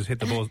and I just hit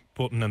the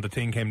button and the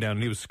thing came down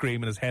and he was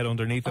screaming his head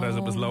underneath it as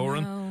it was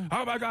lowering. No.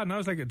 Oh my God. And I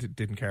was like, I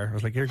didn't care. I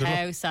was like, here, good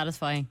How luck.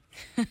 satisfying.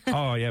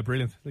 Oh, yeah,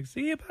 brilliant. Like,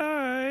 see you, bye.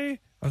 I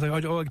was like,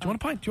 oh, do you want a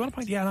pint? Do you want a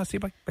pint? Yeah, no, see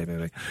you, bye.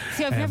 Bye.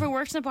 See, I've never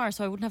worked in a bar,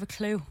 so I wouldn't have a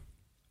clue.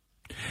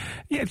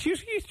 Yeah, it's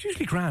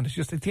usually grand. It's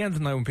just at the end of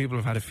the night when people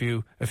have had a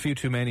few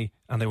too many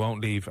and they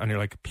won't leave and you're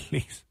like,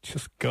 please,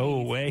 just go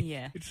away.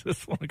 Yeah. I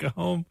just want to go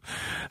home.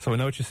 So I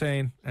know what you're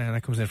saying. And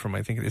that comes in from,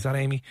 I think, is that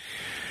Amy?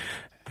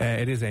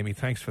 It is Amy.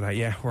 Thanks for that.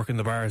 Yeah, working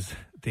the bars.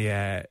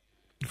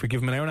 If we give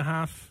them an hour and a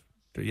half,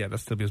 yeah, that'll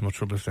still be as much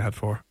trouble as they had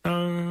for.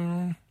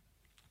 Oh,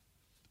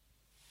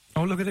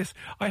 look at this.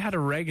 I had a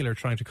regular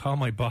trying to call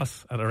my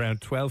boss at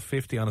around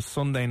 12:50 on a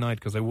Sunday night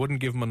because I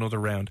wouldn't give him another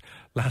round.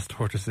 Last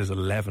order says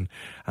 11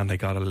 and they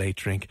got a late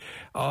drink.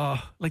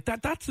 Oh, like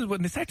that's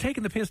when they start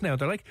taking the piss now.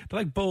 They're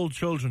like bold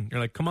children.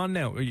 You're like, come on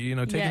now,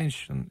 take an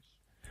inch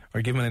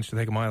or give them an inch to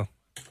take a mile.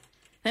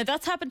 Now,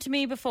 that's happened to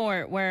me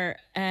before where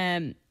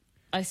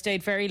I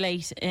stayed very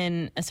late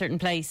in a certain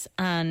place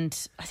and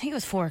I think it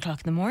was 4 o'clock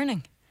in the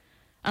morning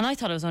and I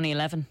thought it was only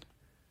 11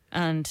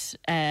 and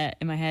in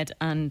my head,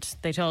 and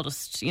they told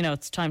us,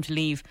 it's time to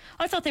leave.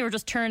 I thought they were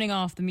just turning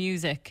off the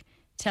music,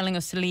 telling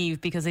us to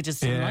leave because they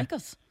just didn't like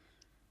us.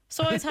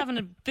 So I was having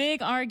a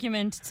big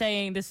argument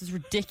saying this is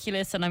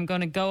ridiculous and I'm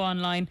going to go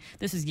online.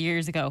 This was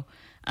years ago.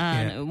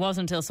 And it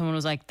wasn't until someone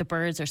was like, the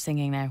birds are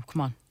singing now.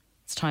 Come on,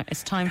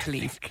 it's time to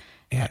leave.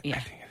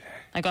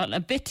 I got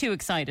a bit too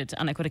excited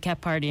and I could have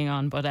kept partying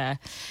on, but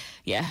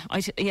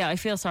I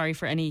feel sorry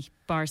for any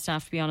bar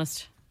staff, to be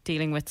honest,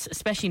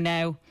 especially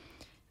now,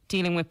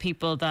 dealing with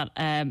people that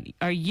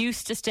are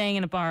used to staying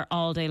in a bar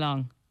all day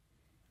long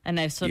and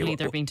now suddenly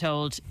they're being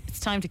told it's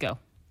time to go.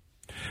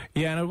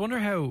 Yeah, and I wonder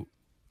how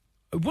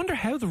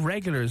the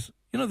regulars,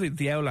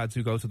 the owl lads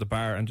who go to the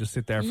bar and just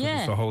sit there for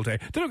the whole day,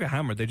 they don't get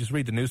hammered, they just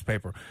read the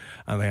newspaper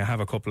and they have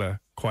a couple of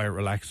quiet,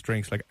 relaxed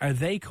drinks. Like, are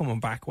they coming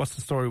back? What's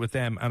the story with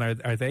them? And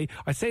are they,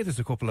 I'd say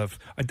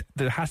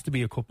there has to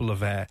be a couple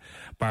of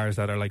bars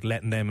that are like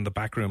letting them in the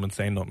back room and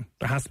saying nothing.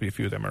 There has to be a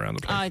few of them around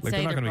the place. I'd say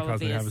they're not going to be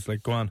causing is. habits.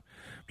 Like, go on.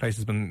 Place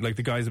has been, like,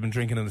 the guys have been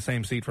drinking in the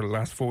same seat for the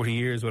last 40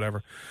 years,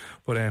 whatever.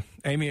 But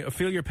Amy, I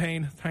feel your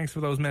pain. Thanks for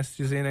those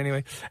messages in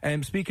anyway.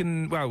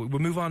 We'll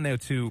move on now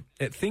to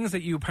things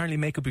that you apparently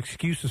make up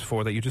excuses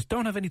for that you just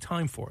don't have any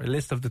time for. A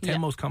list of the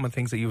 10 most common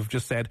things that you've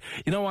just said,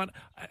 you know what,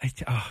 I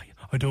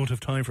don't have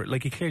time for it.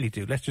 Like, you clearly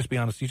do. Let's just be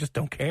honest. You just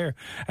don't care.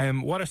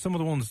 What are some of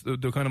the ones,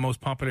 the kind of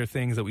most popular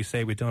things that we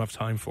say we don't have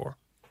time for?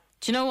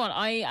 Do you know what?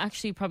 I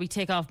actually probably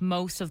take off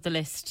most of the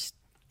list,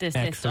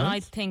 list. And I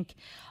think,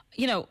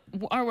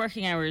 our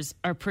working hours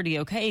are pretty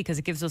okay because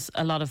it gives us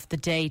a lot of the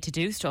day to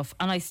do stuff.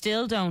 And I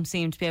still don't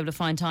seem to be able to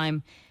find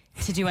time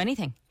to do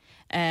anything.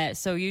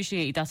 So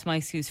usually that's my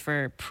excuse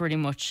for pretty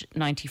much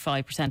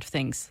 95% of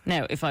things.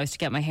 Now, if I was to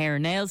get my hair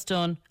and nails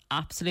done,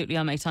 absolutely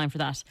I'll make time for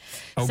that.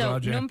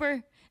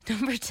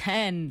 Number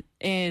 10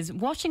 is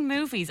watching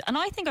movies. And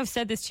I think I've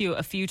said this to you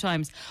a few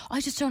times. I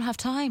just don't have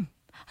time.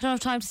 I don't have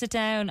time to sit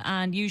down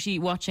and usually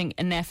watching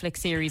a Netflix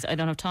series. I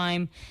don't have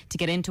time to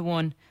get into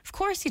one. Of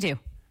course you do.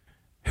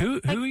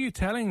 Who are you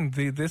telling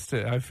this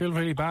to? I feel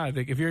really bad.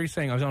 Like, if you're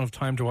saying I don't have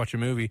time to watch a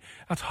movie,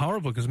 that's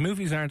horrible because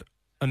movies aren't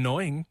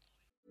annoying.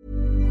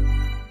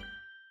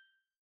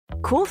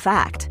 Cool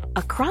fact,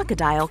 a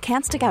crocodile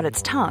can't stick out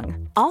its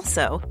tongue.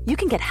 Also, you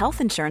can get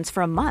health insurance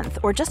for a month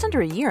or just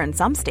under a year in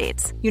some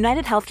states.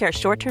 United Healthcare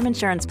short-term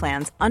insurance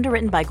plans,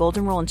 underwritten by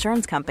Golden Rule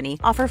Insurance Company,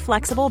 offer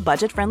flexible,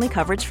 budget-friendly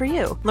coverage for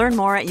you. Learn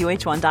more at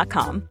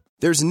UH1.com.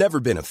 There's never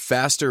been a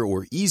faster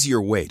or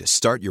easier way to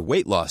start your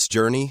weight loss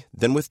journey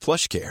than with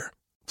PlushCare.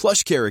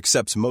 PlushCare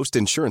accepts most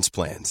insurance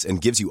plans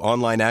and gives you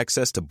online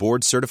access to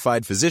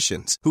board-certified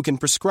physicians who can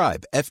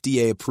prescribe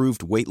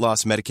FDA-approved weight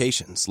loss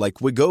medications like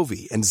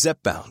Wegovy and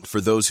Zepbound for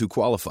those who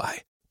qualify.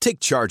 Take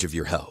charge of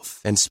your health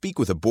and speak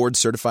with a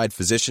board-certified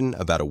physician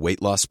about a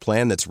weight loss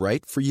plan that's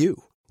right for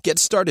you. Get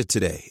started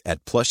today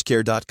at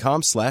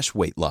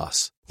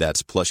plushcare.com/weightloss.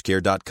 That's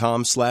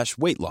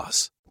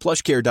plushcare.com/weightloss.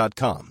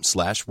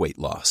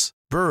 plushcare.com/weightloss.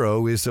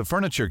 Burrow is a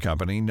furniture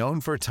company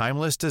known for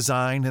timeless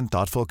design and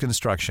thoughtful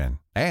construction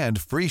and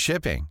free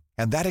shipping,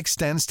 and that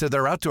extends to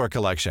their outdoor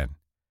collection.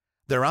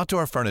 Their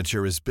outdoor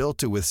furniture is built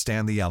to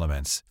withstand the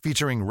elements,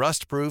 featuring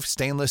rust-proof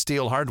stainless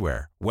steel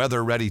hardware,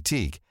 weather-ready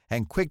teak,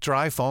 and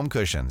quick-dry foam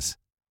cushions.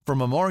 For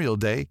Memorial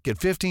Day, get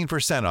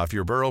 15% off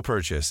your Burrow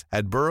purchase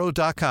at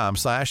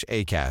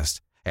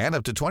burrow.com/ACAST and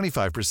up to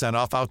 25%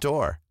 off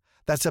outdoor.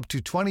 That's up to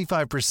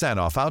 25%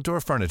 off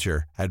outdoor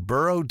furniture at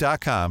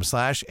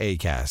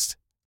burrow.com/ACAST.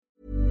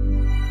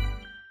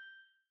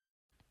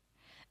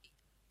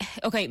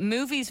 Okay,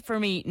 movies for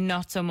me,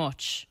 not so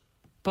much.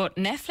 But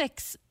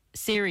Netflix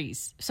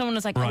series, someone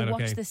was like, Right,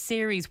 watch okay. this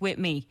series with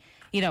me.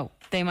 You know,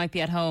 they might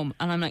be at home.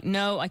 And I'm like,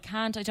 no, I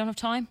can't. I don't have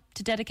time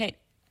to dedicate,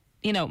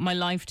 you know, my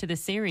life to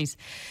this series.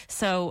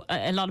 So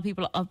a lot of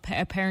people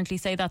apparently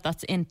say that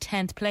that's in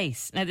 10th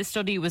place. Now, this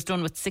study was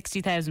done with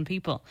 60,000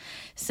 people.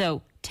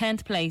 So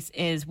 10th place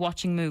is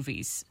watching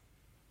movies.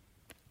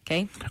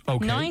 Okay.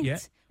 Okay, 9th, yeah.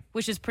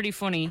 which is pretty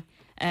funny,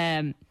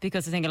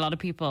 because I think a lot of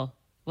people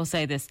will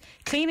say this,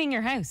 cleaning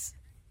your house.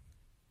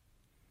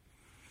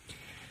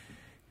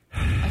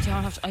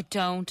 I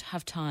don't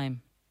have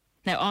time.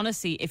 Now,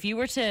 honestly, if you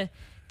were to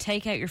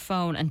take out your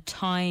phone and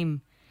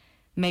time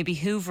maybe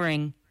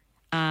hoovering,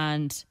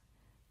 and,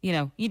 you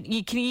know,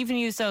 you can even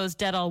use those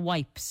Dettol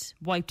wipes,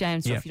 wipe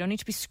down stuff. Yeah. You don't need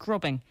to be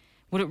scrubbing.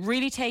 Would it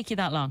really take you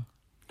that long?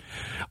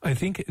 I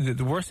think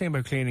the worst thing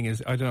about cleaning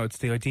is, I don't know, it's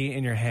the idea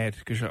in your head,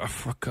 because you're, oh,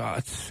 for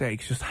God's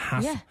sake, just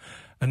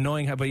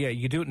annoying. But yeah,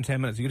 you could do it in 10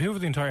 minutes. You could hoover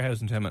the entire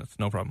house in 10 minutes,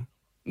 no problem.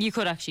 You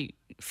could actually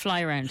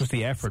fly around. Just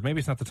the effort. Maybe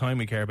it's not the time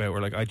we care about. We're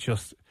like,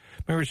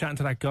 remember chatting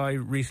to that guy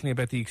recently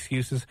about the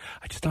excuses.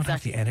 I just don't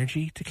have the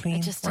energy to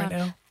clean right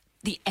now.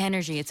 The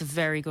energy, it's a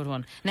very good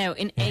one. Now,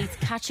 in 8th,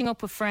 catching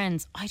up with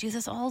friends. I do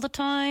this all the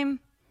time.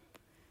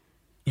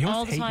 You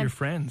all must the hate time. your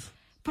friends.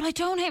 But I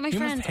don't hate my You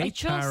friends. must hate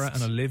Tara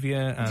and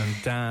Olivia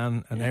and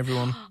Dan and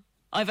everyone.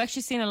 I've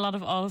actually seen a lot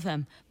of all of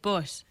them.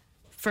 But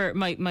for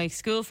my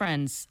school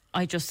friends,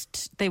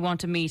 they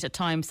want to meet at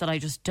times that I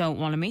just don't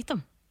want to meet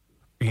them.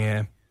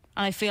 Yeah.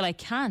 And I feel I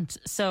can't.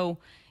 So,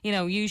 you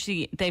know,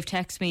 usually they've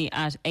texted me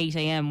at 8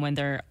 a.m. when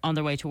they're on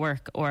their way to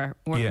work or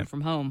working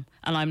from home,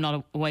 and I'm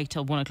not awake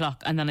till 1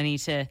 o'clock, and then I need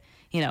to,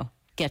 you know,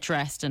 get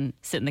dressed and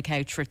sit on the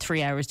couch for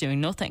 3 hours doing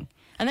nothing,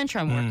 and then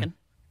try and working.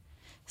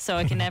 So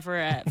I can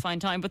never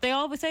find time. But they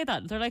always say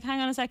that. They're like,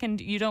 hang on a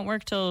second, you don't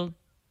work till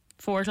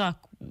 4 o'clock.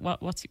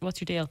 What's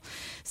your deal?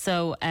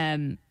 So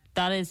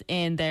that is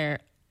in there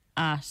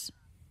at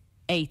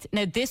 8th.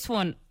 Now, this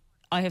one,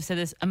 I have said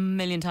this a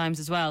million times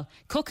as well.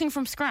 Cooking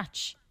from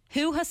scratch.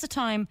 Who has the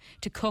time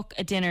to cook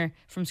a dinner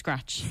from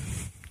scratch?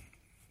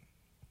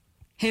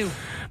 Who?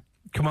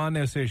 Come on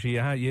now, seriously.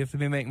 You have to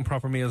be making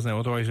proper meals now,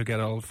 otherwise you'll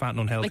get all fat and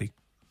unhealthy. Like,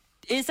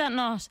 is that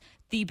not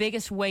the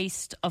biggest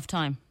waste of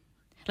time?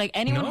 Like,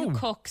 anyone who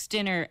cooks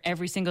dinner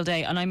every single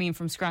day, and I mean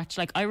from scratch,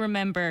 like, I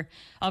remember,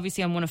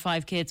 obviously I'm one of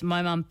 5 kids,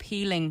 my mum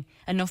peeling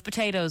enough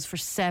potatoes for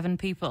 7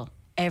 people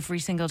every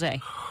single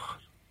day.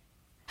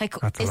 Like,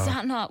 is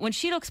that not, when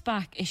she looks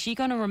back, is she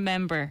going to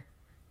remember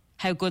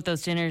how good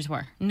those dinners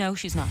were? No,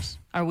 she's not.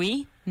 Are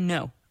we?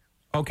 No.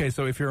 Okay,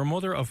 so if you're a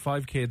mother of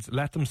 5 kids,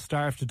 let them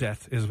starve to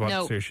death, is what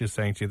Saoirse is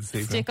saying to you this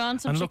evening. Stick on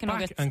some chicken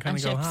nuggets and kind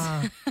of go,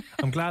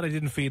 I'm glad I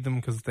didn't feed them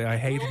because I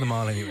hated them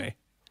all anyway.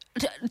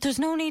 There's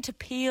no need to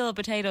peel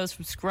potatoes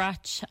from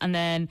scratch and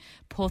then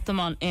put them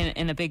on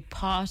in a big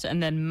pot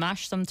and then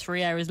mash them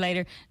 3 hours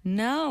later.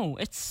 No,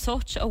 it's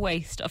such a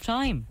waste of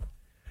time.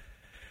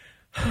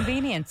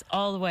 Convenience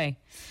all the way.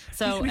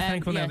 So you should be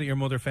thankful now that your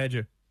mother fed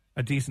you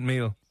a decent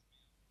meal.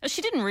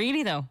 She didn't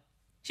really, though.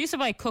 She used to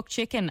buy cooked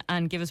chicken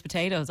and give us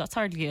potatoes. That's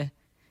hardly a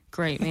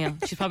great meal.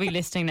 She's probably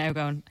listening now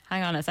going,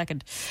 hang on a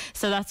second.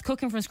 So that's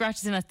cooking from scratch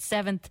is in at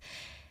 7th.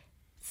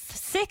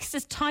 6th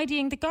is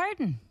tidying the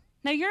garden.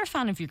 Now, you're a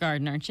fan of your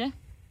garden, aren't you?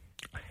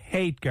 I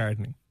hate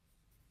gardening.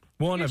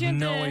 One, I have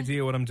no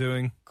idea what I'm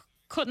doing.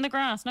 Cutting the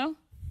grass, no?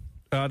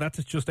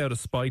 That's just out of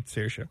spite,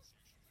 Saoirse.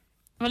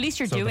 Well, at least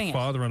you're doing it. So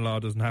the father-in-law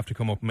doesn't have to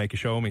come up and make a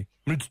show me.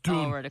 It's done.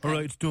 All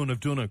right, it's done. I've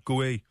done it. Go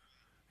away.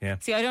 Yeah.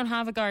 See, I don't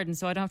have a garden,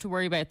 so I don't have to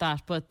worry about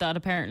that. But that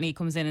apparently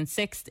comes in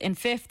 6th. In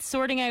 5th,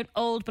 sorting out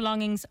old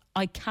belongings.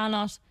 I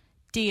cannot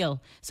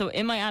deal. So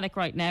in my attic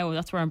right now,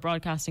 that's where I'm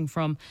broadcasting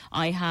from,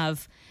 I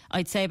have,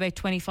 I'd say, about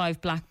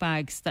 25 black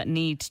bags that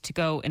need to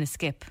go in a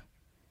skip.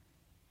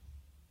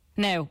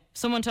 Now,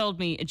 someone told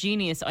me a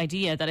genius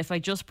idea that if I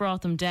just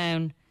brought them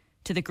down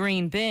to the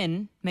green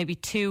bin, maybe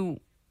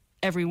 2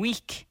 every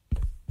week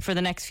for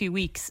the next few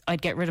weeks,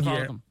 I'd get rid of all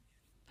of them.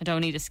 I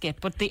don't need a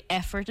skip. But the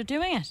effort of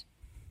doing it,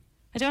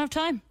 I don't have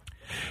time.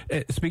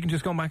 Speaking,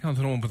 just going back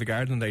onto the one with the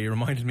garden there, you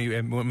reminded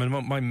me,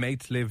 when my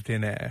mates lived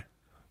in,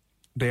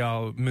 they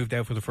all moved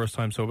out for the first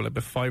time, so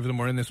about 5 of them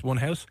were in this one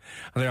house,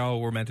 and they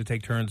all were meant to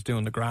take turns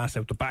doing the grass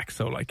out the back,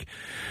 so like,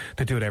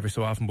 they do it every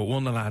so often, but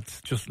one of the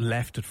lads just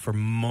left it for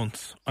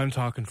months. I'm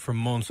talking for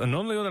months, and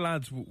none of the other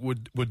lads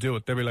would do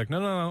it. They'd be like,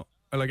 no,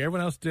 like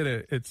everyone else did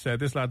it, it's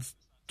this lad's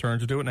turn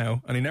to do it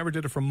now, and he never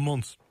did it for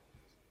months.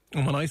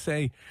 And when I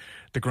say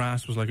the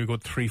grass was like a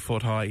good 3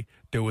 foot high,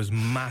 there was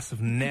massive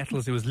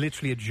nettles. It was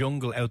literally a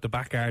jungle out the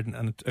back garden,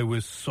 and it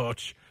was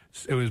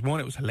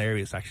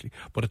hilarious actually,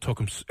 but it took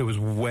him, it was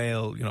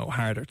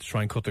harder to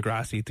try and cut the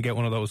grass. He had to get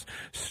one of those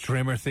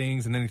strimmer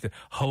things, and then he had to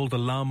hold the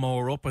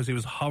lawnmower up as he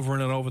was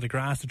hovering it over the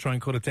grass to try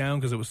and cut it down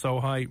because it was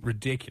so high.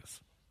 Ridiculous.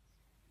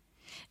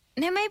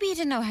 Now, maybe he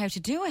didn't know how to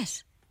do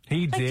it.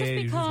 He did.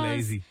 He was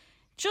lazy.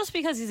 Just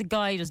because he's a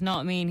guy does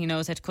not mean he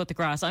knows how to cut the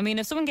grass. I mean,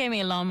 if someone gave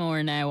me a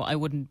lawnmower now, I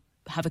wouldn't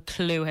have a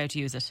clue how to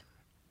use it.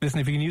 Listen,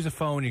 if you can use a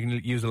phone, you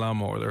can use a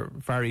lawnmower. They're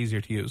far easier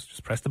to use.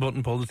 Just press the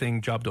button, pull the thing,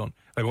 job done.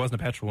 Like, it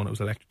wasn't a petrol one, it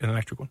was an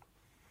electric one.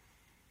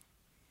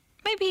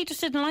 Maybe he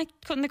just didn't like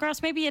cutting the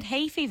grass. Maybe he had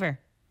hay fever.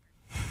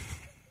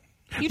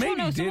 You don't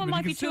know. Someone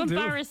might be too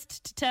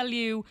embarrassed to tell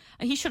you.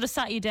 He should have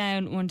sat you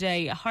down one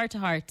day, heart to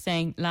heart,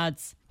 saying,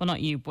 lads, well,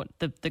 not you, but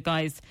the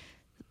guys,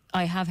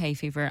 I have hay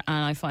fever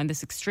and I find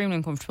this extremely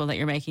uncomfortable that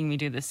you're making me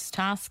do this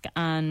task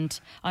and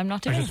I'm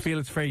not doing it. I just feel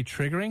it's very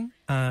triggering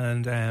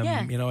and,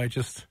 I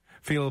just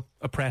feel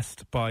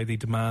oppressed by the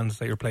demands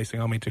that you're placing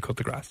on me to cut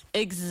the grass.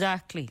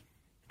 Exactly.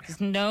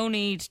 There's no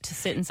need to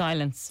sit in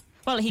silence.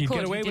 Well, he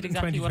could. He did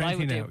exactly what I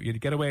would do.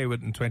 You'd get away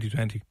with it in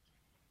 2020.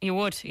 You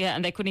would, yeah,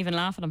 and they couldn't even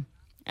laugh at him.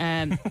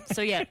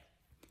 So, yeah.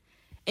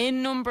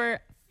 In number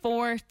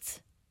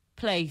 4th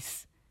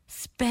place,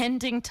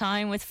 spending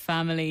time with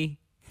family.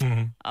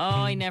 Oh,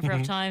 I never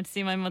have time to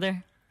see my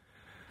mother.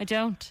 I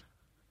don't.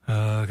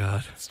 Oh,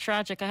 God. It's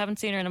tragic. I haven't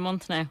seen her in a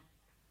month now.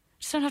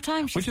 Just don't have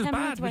time. Which is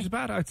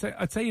bad.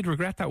 I'd say you'd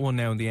regret that one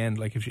now in the end.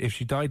 Like, if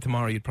she died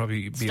tomorrow, you'd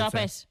probably be Stop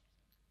upset. it.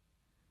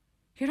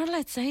 You're not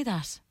allowed to say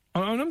that.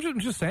 I'm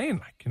just saying,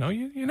 like,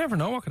 you never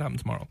know what could happen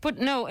tomorrow. But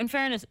no, in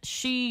fairness,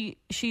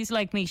 she's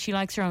like me. She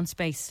likes her own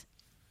space.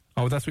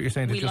 Oh, that's what you're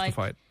saying to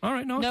justify it. All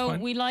right, it's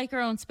fine. We like our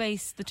own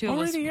space, the two of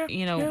us. Really,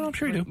 yeah. Yeah, I'm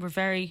sure you do. We're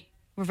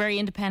very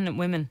independent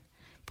women.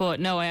 But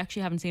no, I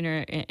actually haven't seen her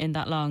in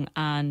that long.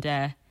 And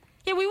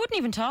we wouldn't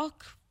even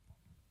talk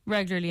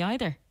regularly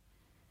either.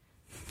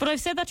 But I've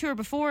said that to her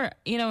before,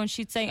 and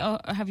she'd say, oh,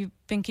 have you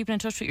been keeping in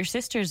touch with your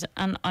sisters?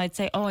 And I'd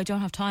say, oh, I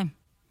don't have time.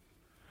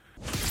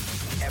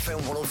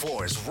 FM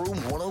 104's Room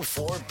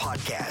 104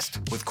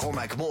 podcast with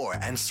Cormac Moore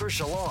and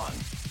Saoirse Long.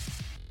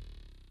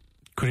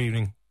 Good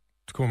evening.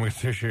 It's Cormac and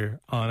Saoirse here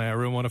on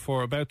Room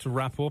 104. About to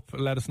wrap up.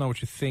 Let us know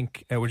what you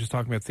think. We're just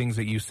talking about things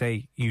that you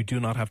say you do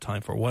not have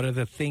time for. What are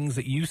the things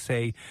that you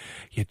say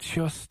you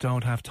just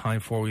don't have time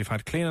for? We've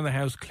had cleaning the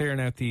house, clearing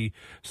out the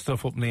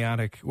stuff up in the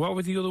attic. What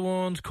were the other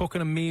ones?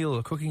 Cooking a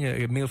meal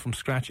from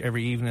scratch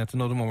every evening. That's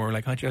another one where we're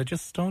like, I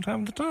just don't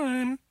have the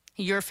time.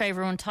 Your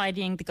favourite one,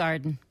 tidying the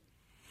garden.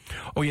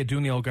 Oh yeah,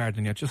 doing the old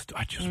garden. Yeah,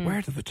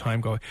 where did the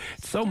time go?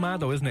 It's so mad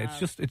though, isn't it?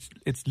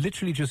 It's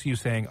literally just you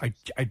saying,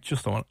 I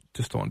just don't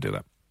want to do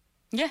that.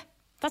 Yeah,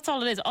 that's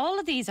all it is. All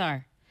of these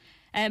are.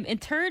 In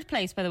 3rd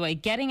place, by the way,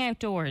 getting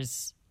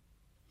outdoors.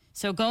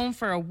 So going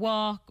for a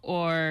walk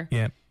or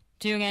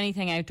doing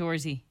anything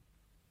outdoorsy.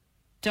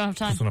 Don't have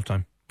time. Just don't have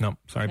time. No,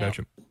 sorry about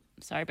you.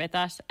 Sorry about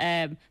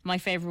that. My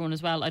favourite one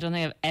as well. I don't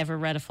think I've ever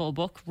read a full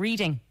book.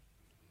 Reading.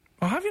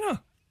 Oh, have you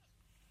not?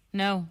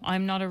 No,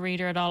 I'm not a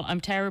reader at all.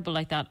 I'm terrible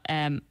like that.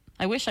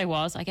 I wish I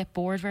was. I get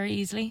bored very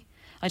easily.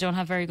 I don't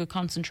have very good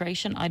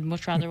concentration. I'd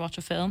much rather watch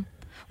a film.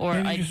 Or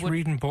Maybe just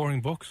reading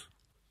boring books.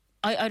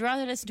 I'd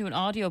rather listen to an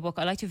audiobook.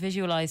 I like to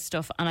visualise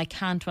stuff and I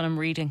can't when I'm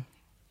reading.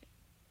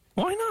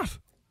 Why not?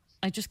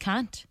 I just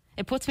can't.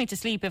 It puts me to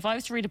sleep. If I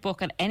was to read a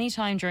book at any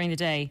time during the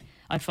day,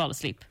 I'd fall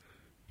asleep.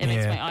 It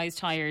makes my eyes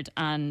tired,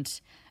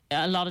 and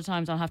a lot of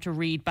times I'll have to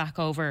read back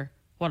over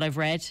what I've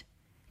read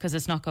because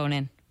it's not going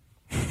in.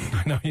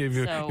 I know,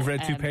 you've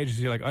read 2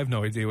 pages, you're like, I've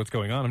no idea what's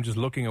going on. I'm just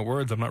looking at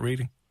words, I'm not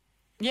reading.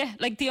 Yeah,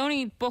 like the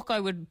only book I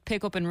would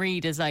pick up and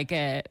read is like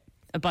a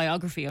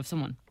biography of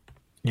someone.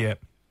 Yeah.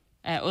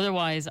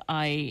 Otherwise,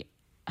 I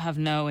have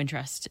no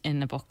interest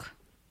in a book.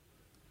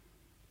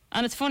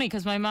 And it's funny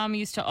because my mum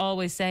used to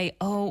always say,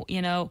 oh,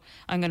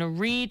 I'm going to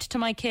read to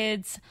my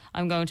kids,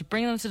 I'm going to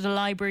bring them to the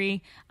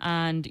library,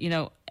 and,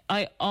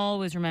 I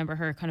always remember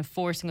her kind of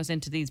forcing us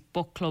into these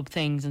book club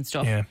things and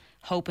stuff,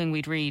 hoping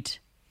we'd read.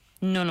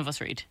 None of us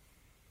read.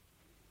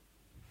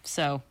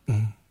 So,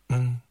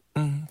 I'm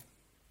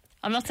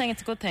not saying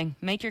it's a good thing.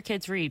 Make your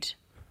kids read.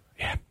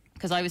 Yeah.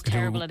 Because I was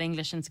terrible at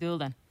English in school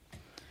then.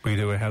 We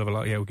do a hell of a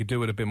lot. Yeah, we could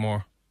do it a bit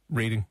more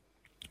reading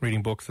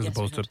books as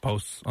opposed to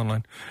posts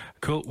online.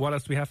 Cool. What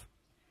else do we have?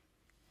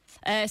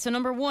 So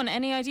number 1,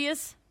 any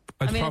ideas?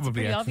 It's probably it's a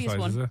pretty obvious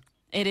one. Is it?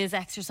 It is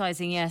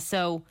exercising, yeah.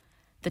 So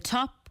the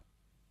top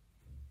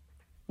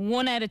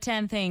 1 out of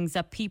 10 things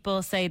that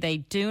people say they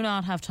do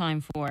not have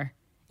time for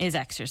is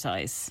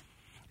exercise.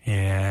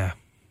 Yeah,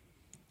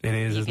 it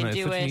is, isn't it?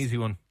 It's such an easy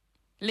one.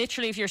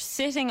 Literally, if you're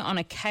sitting on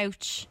a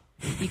couch,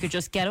 you could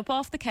just get up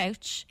off the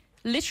couch,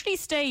 literally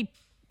stay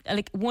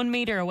like 1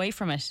 metre away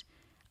from it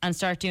and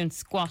start doing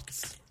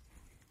squats.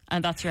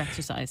 And that's your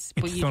exercise.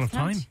 But you don't have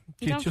time.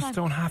 You just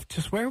don't have.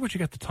 Just where would you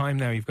get the time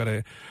now? You've got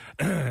to,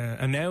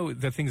 and now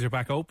that things are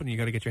back open, you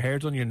got to get your hair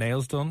done, your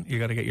nails done, you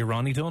got to get your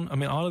Ronnie done. I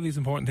mean, all of these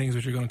important things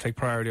which are going to take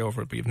priority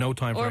over it, but you have no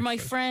time for. Or my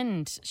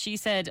friend, she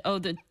said, "Oh,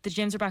 the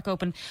gyms are back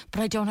open,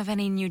 but I don't have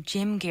any new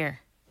gym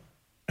gear."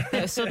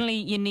 Suddenly,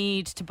 you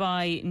need to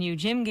buy new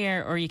gym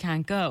gear, or you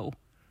can't go.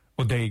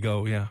 Well, there you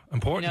go. Yeah,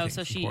 important.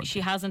 So she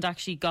hasn't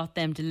actually got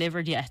them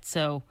delivered yet.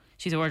 So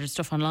she's ordered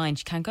stuff online.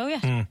 She can't go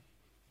yet.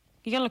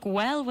 You got to look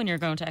well when you're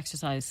going to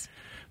exercise.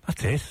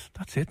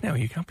 That's it now.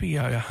 You can't be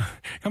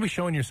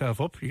showing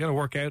yourself up. You got to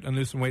work out and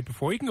lose some weight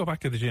before you can go back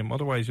to the gym.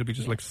 Otherwise, you'll be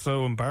just like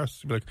so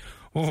embarrassed. You'll be like,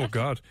 oh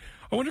God.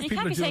 I wonder if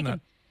people are doing that.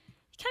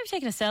 You can't be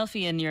taking a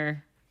selfie in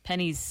your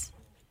Penny's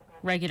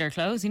regular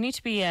clothes. You need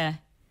to be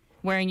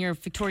wearing your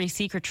Victoria's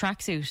Secret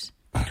tracksuit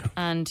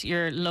and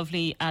your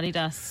lovely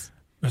Adidas.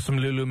 Or some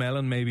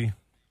Lululemon maybe.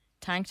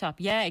 Tank top.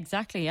 Yeah,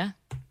 exactly, yeah.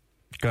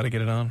 Got to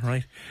get it on,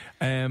 right?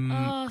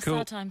 Cool.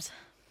 Sad times.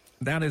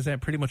 That is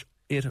pretty much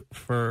it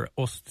for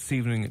us this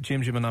evening.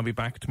 Jim and I'll be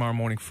back tomorrow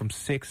morning from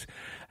 6.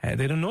 They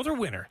had another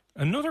winner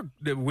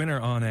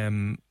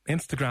on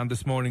Instagram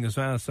this morning as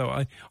well. So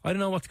I don't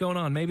know what's going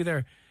on. Maybe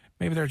they're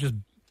just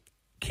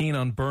keen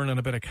on burning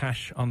a bit of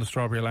cash on the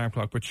Strawberry Alarm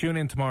Clock. But tune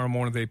in tomorrow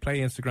morning. They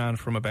play Instagram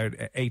from about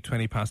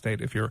 8:20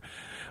 If you're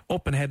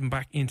up and heading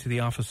back into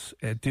the office,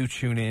 do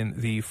tune in.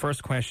 The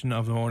first question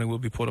of the morning will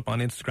be put up on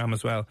Instagram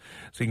as well,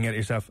 so you can get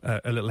yourself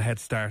a little head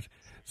start.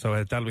 So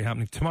that'll be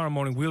happening tomorrow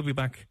morning. We'll be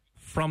back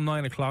from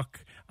 9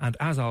 o'clock. And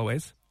as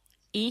always,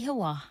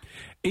 Ihawa.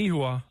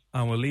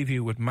 And we'll leave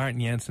you with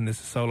Martin Jensen. This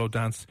is Solo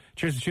Dance.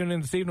 Cheers for tuning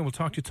in this evening. We'll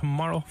talk to you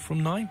tomorrow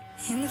from 9.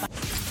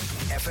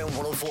 FM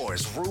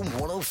 104's Room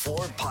 104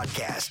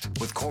 podcast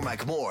with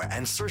Cormac Moore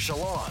and Saoirse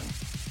Long.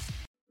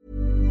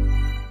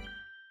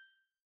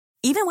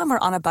 Even when we're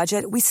on a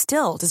budget, we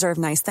still deserve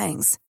nice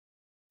things.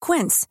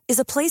 Quince is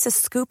a place to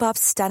scoop up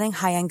stunning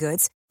high-end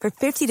goods for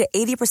 50 to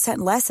 80%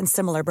 less than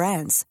similar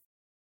brands.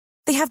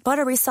 They have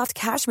buttery soft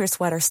cashmere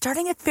sweaters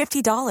starting at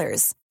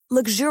 $50,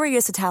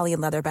 luxurious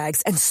Italian leather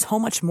bags, and so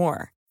much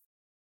more.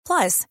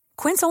 Plus,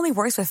 Quince only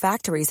works with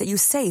factories that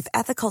use safe,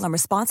 ethical, and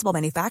responsible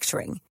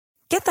manufacturing.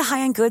 Get the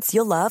high-end goods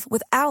you'll love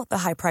without the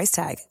high price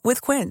tag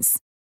with Quince.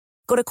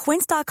 Go to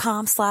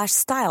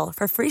quince.com/style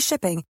for free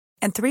shipping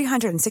and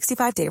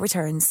 365-day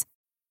returns.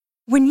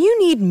 When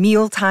you need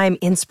mealtime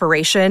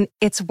inspiration,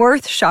 it's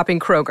worth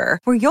shopping Kroger,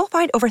 where you'll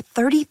find over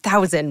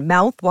 30,000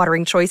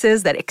 mouth-watering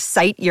choices that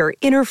excite your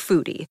inner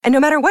foodie. And no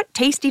matter what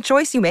tasty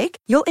choice you make,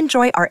 you'll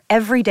enjoy our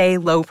everyday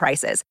low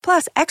prices,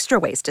 plus extra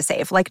ways to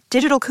save, like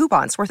digital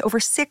coupons worth over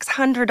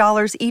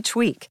 $600 each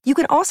week. You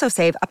can also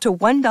save up to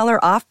 $1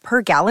 off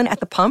per gallon at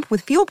the pump with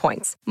fuel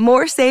points.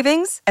 More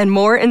savings and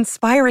more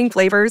inspiring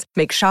flavors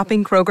make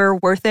shopping Kroger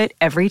worth it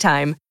every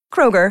time.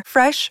 Kroger,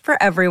 fresh for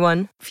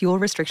everyone. Fuel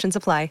restrictions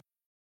apply.